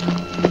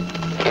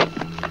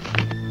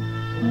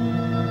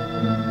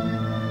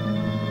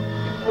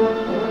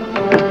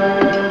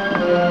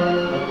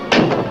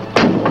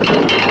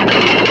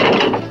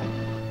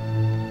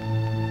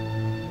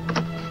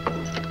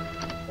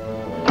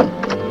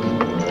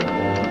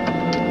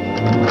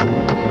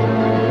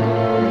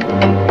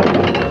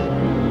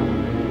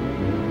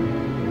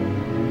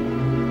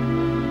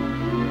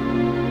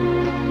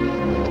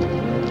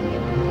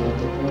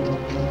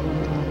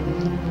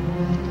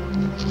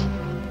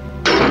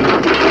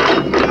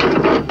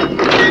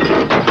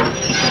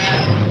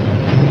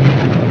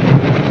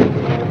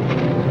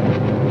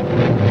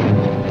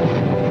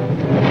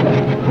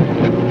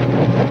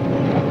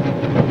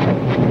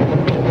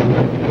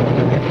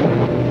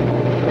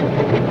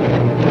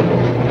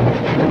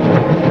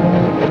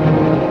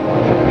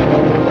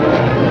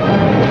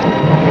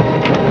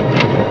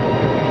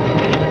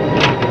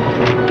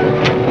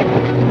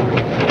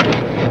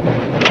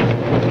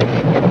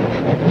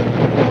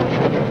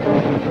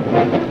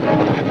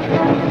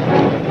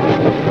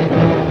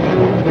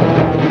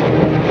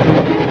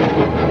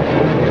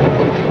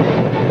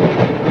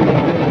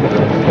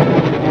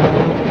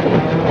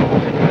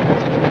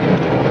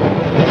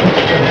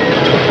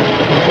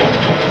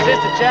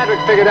 Chadwick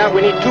figured out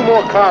we need 2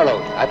 more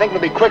carloads. I think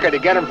it'll be quicker to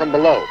get them from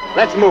below.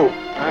 Let's move.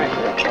 All right.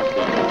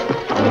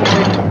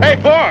 Hey,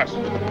 boss!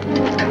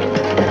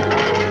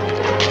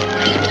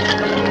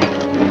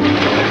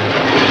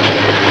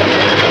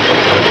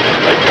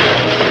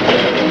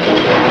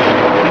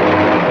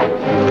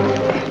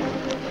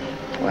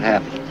 What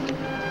happened?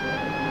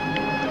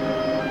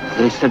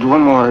 They said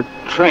one more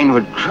train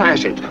would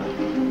crash it.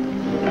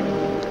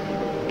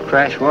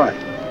 Crash what?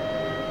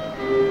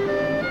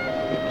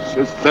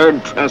 It's the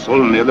 3rd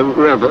trestle near the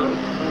river.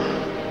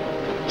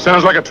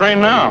 Sounds like a train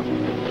now.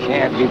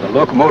 Can't be. The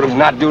locomotive's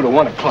not due to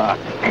 1 o'clock.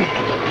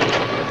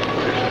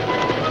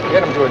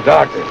 Get him to a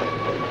doctor.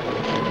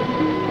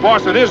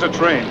 Boss, it is a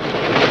train.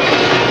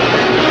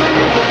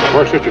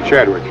 Where's Sister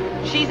Chadwick?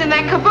 She's in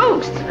that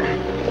caboose.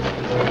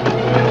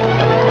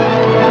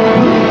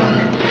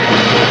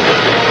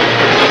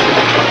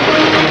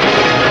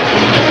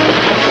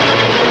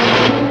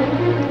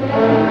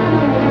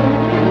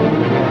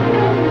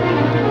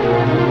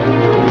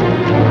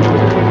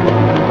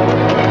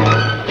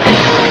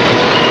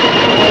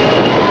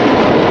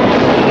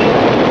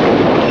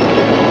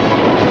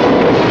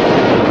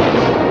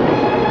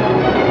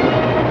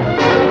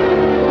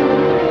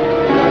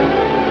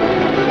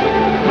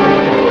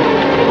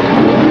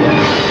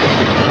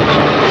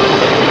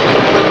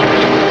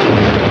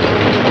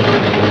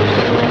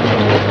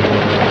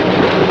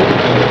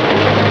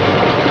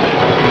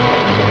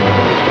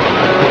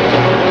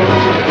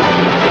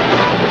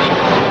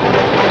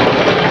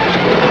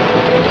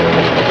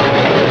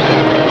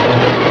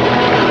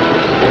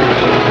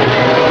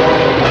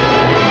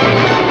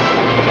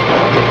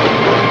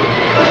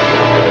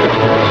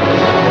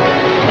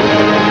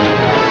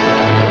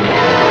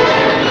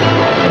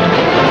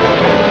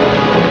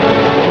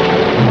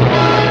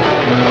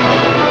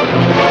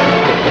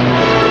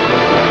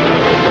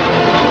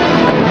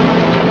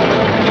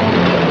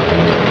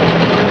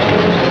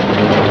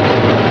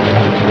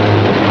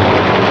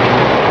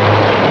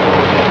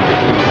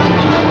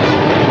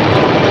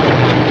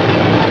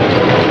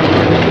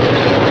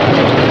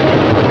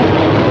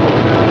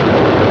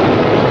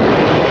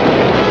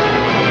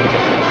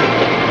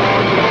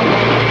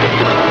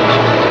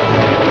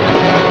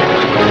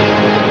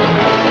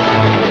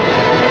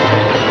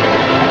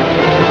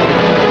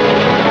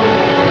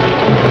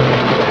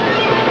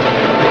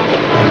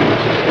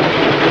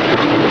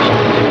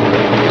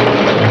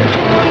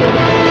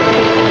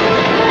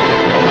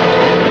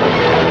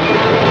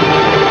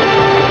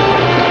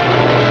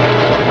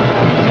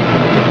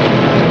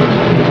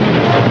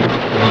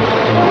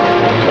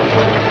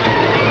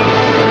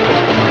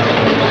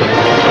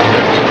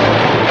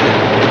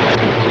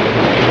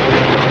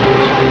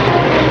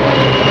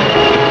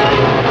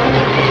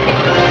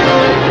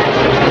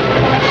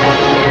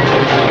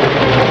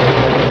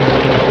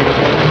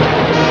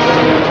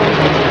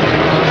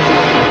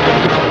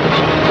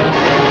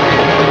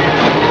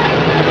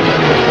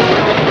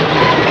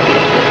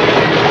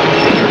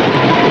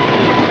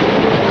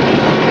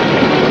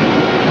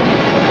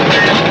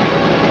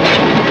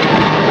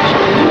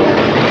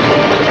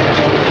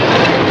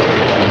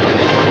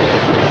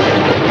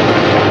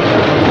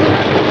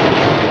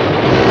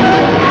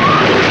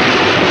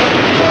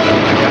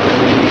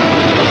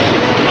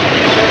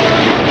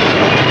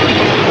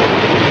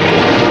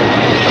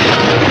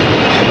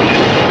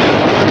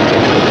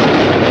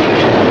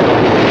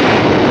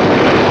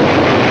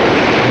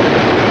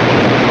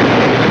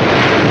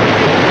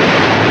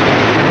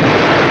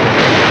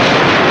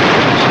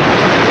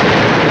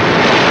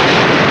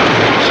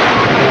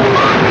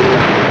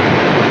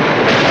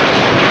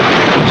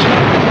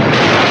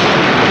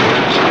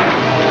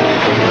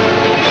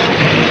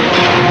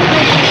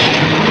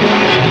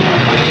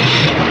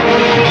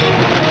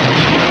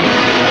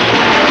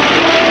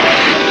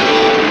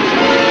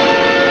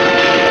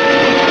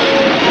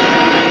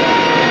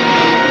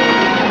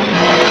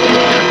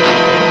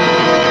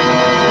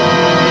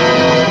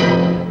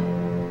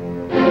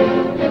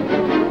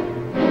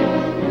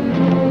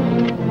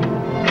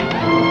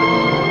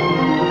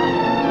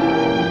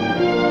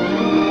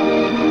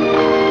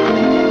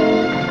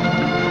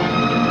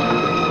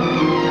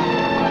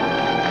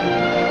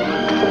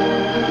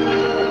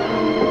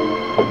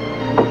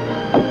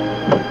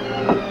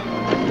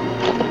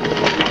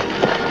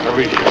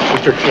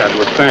 Mr.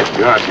 Chadwick, thank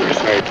God you're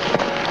safe.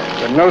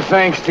 But no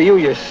thanks to you,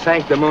 you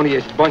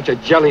sanctimonious bunch of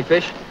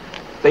jellyfish.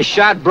 They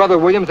shot Brother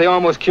Williams, they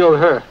almost killed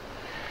her.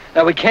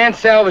 Now, we can't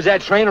salvage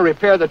that train or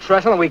repair the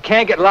trestle, and we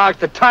can't get logs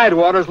to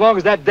Tidewater as long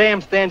as that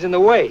dam stands in the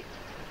way.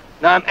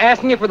 Now, I'm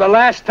asking you for the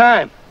last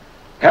time.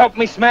 Help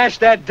me smash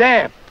that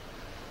dam.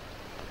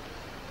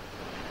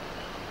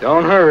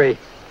 Don't hurry.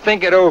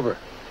 Think it over.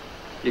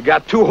 You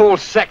got 2 whole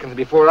seconds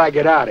before I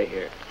get out of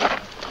here.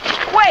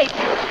 Wait!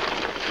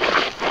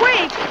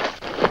 Wait!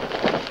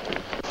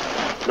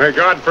 May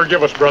God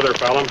forgive us, Brother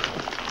Fallon.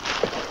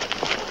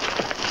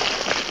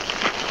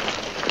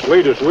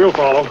 Lead us, we'll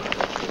follow.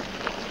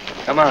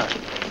 Come on.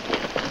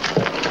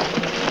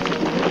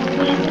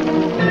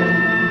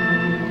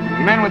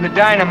 The men with the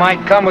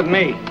dynamite, come with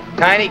me.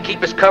 Tiny,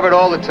 keep us covered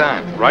all the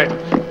time. Right.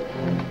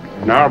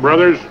 Now,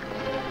 brothers,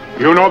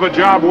 you know the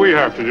job we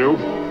have to do.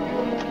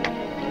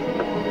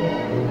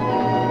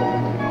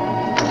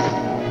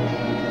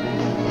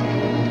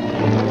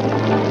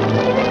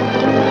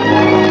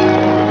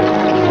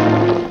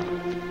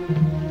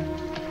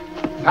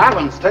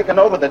 Fallon's taken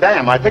over the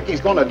dam. I think he's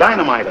going to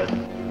dynamite it.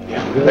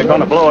 Yeah. They're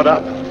going to blow it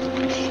up.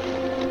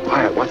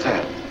 Quiet, what's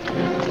that?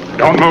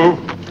 Don't move.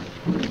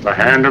 The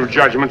hand of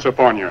judgment's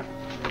upon you.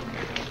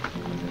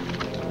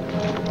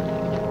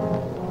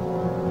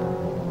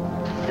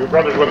 You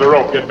brothers with the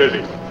rope, get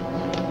busy.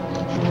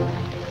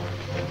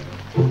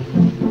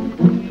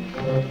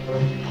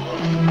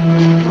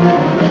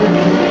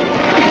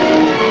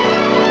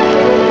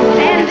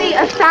 Stand thee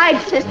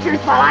aside, sisters,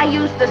 while I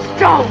use the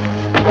stone.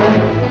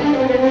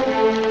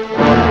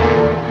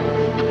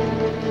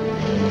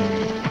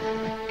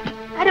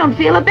 I don't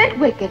feel a bit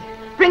wicked.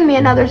 Bring me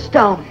another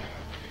stone.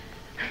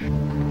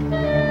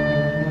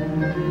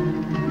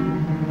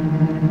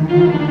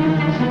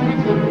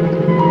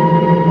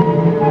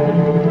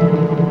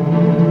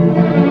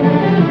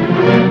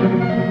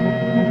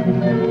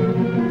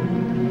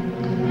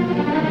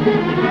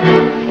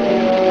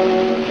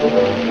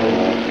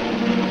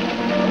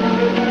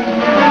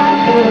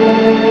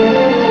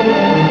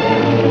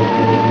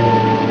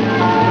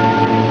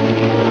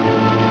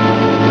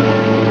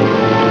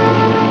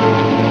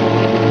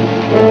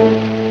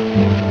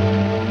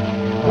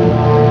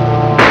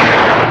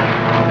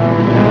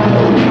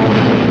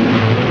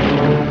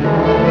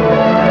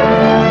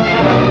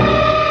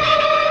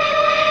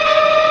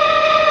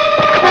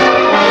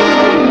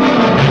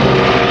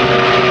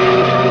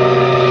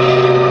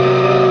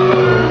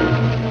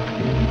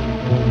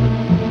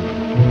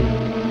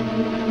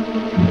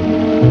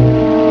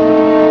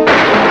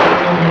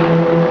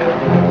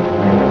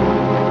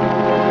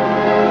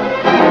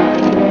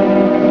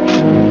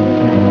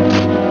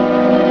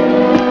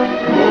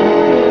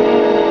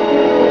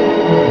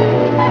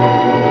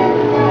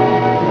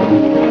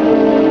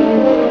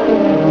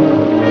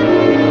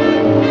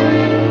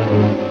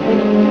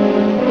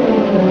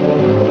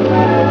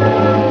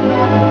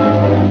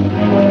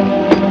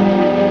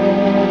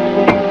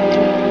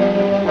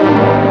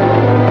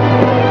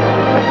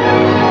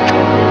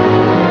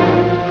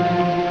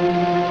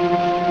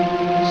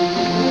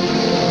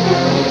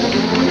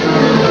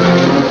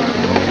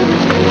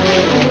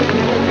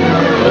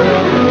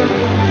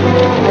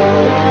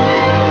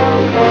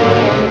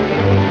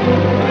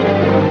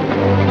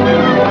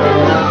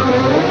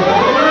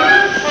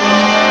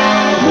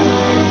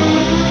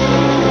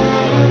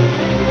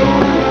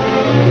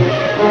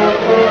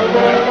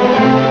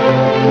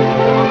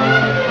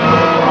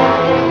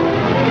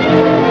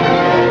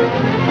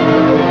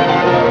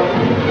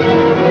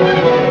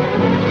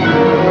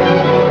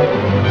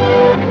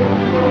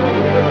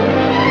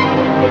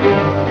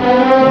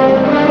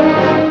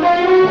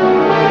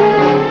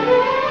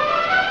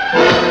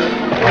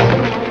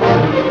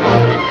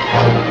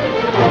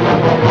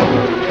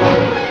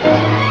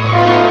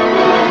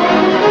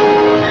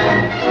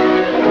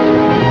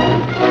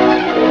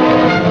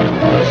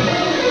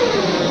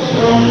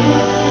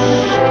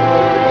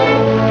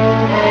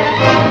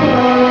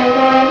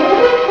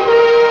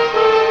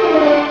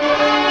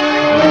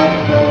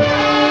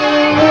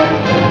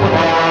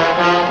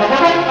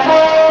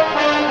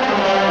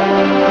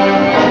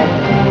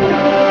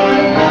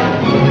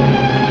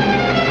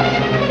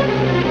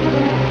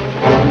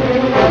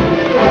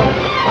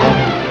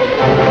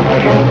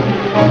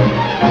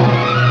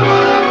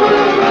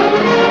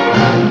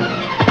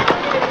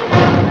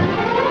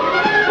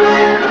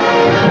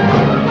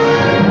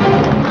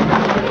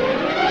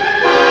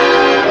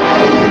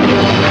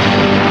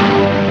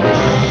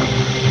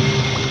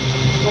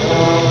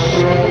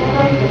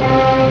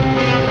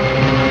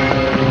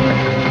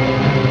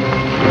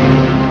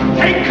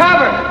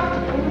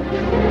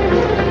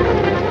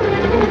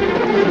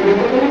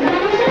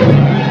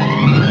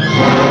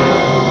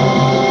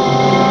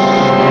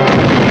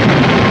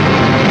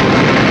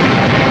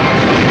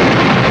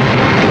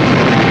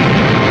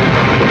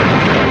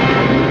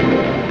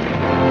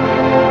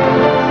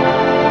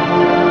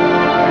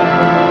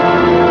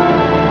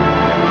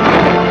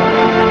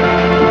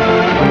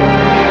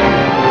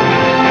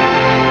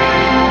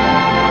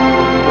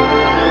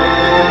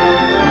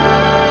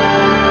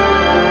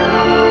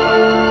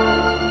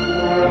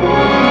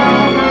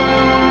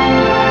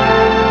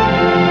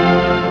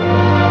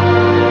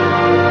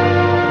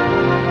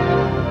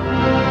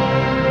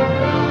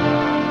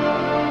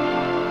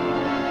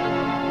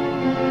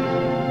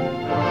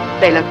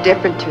 They look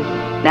different to you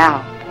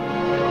now.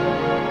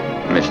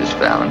 Mrs.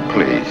 Fallon,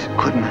 please.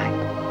 Good night.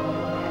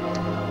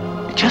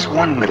 Just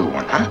one little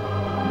one, huh?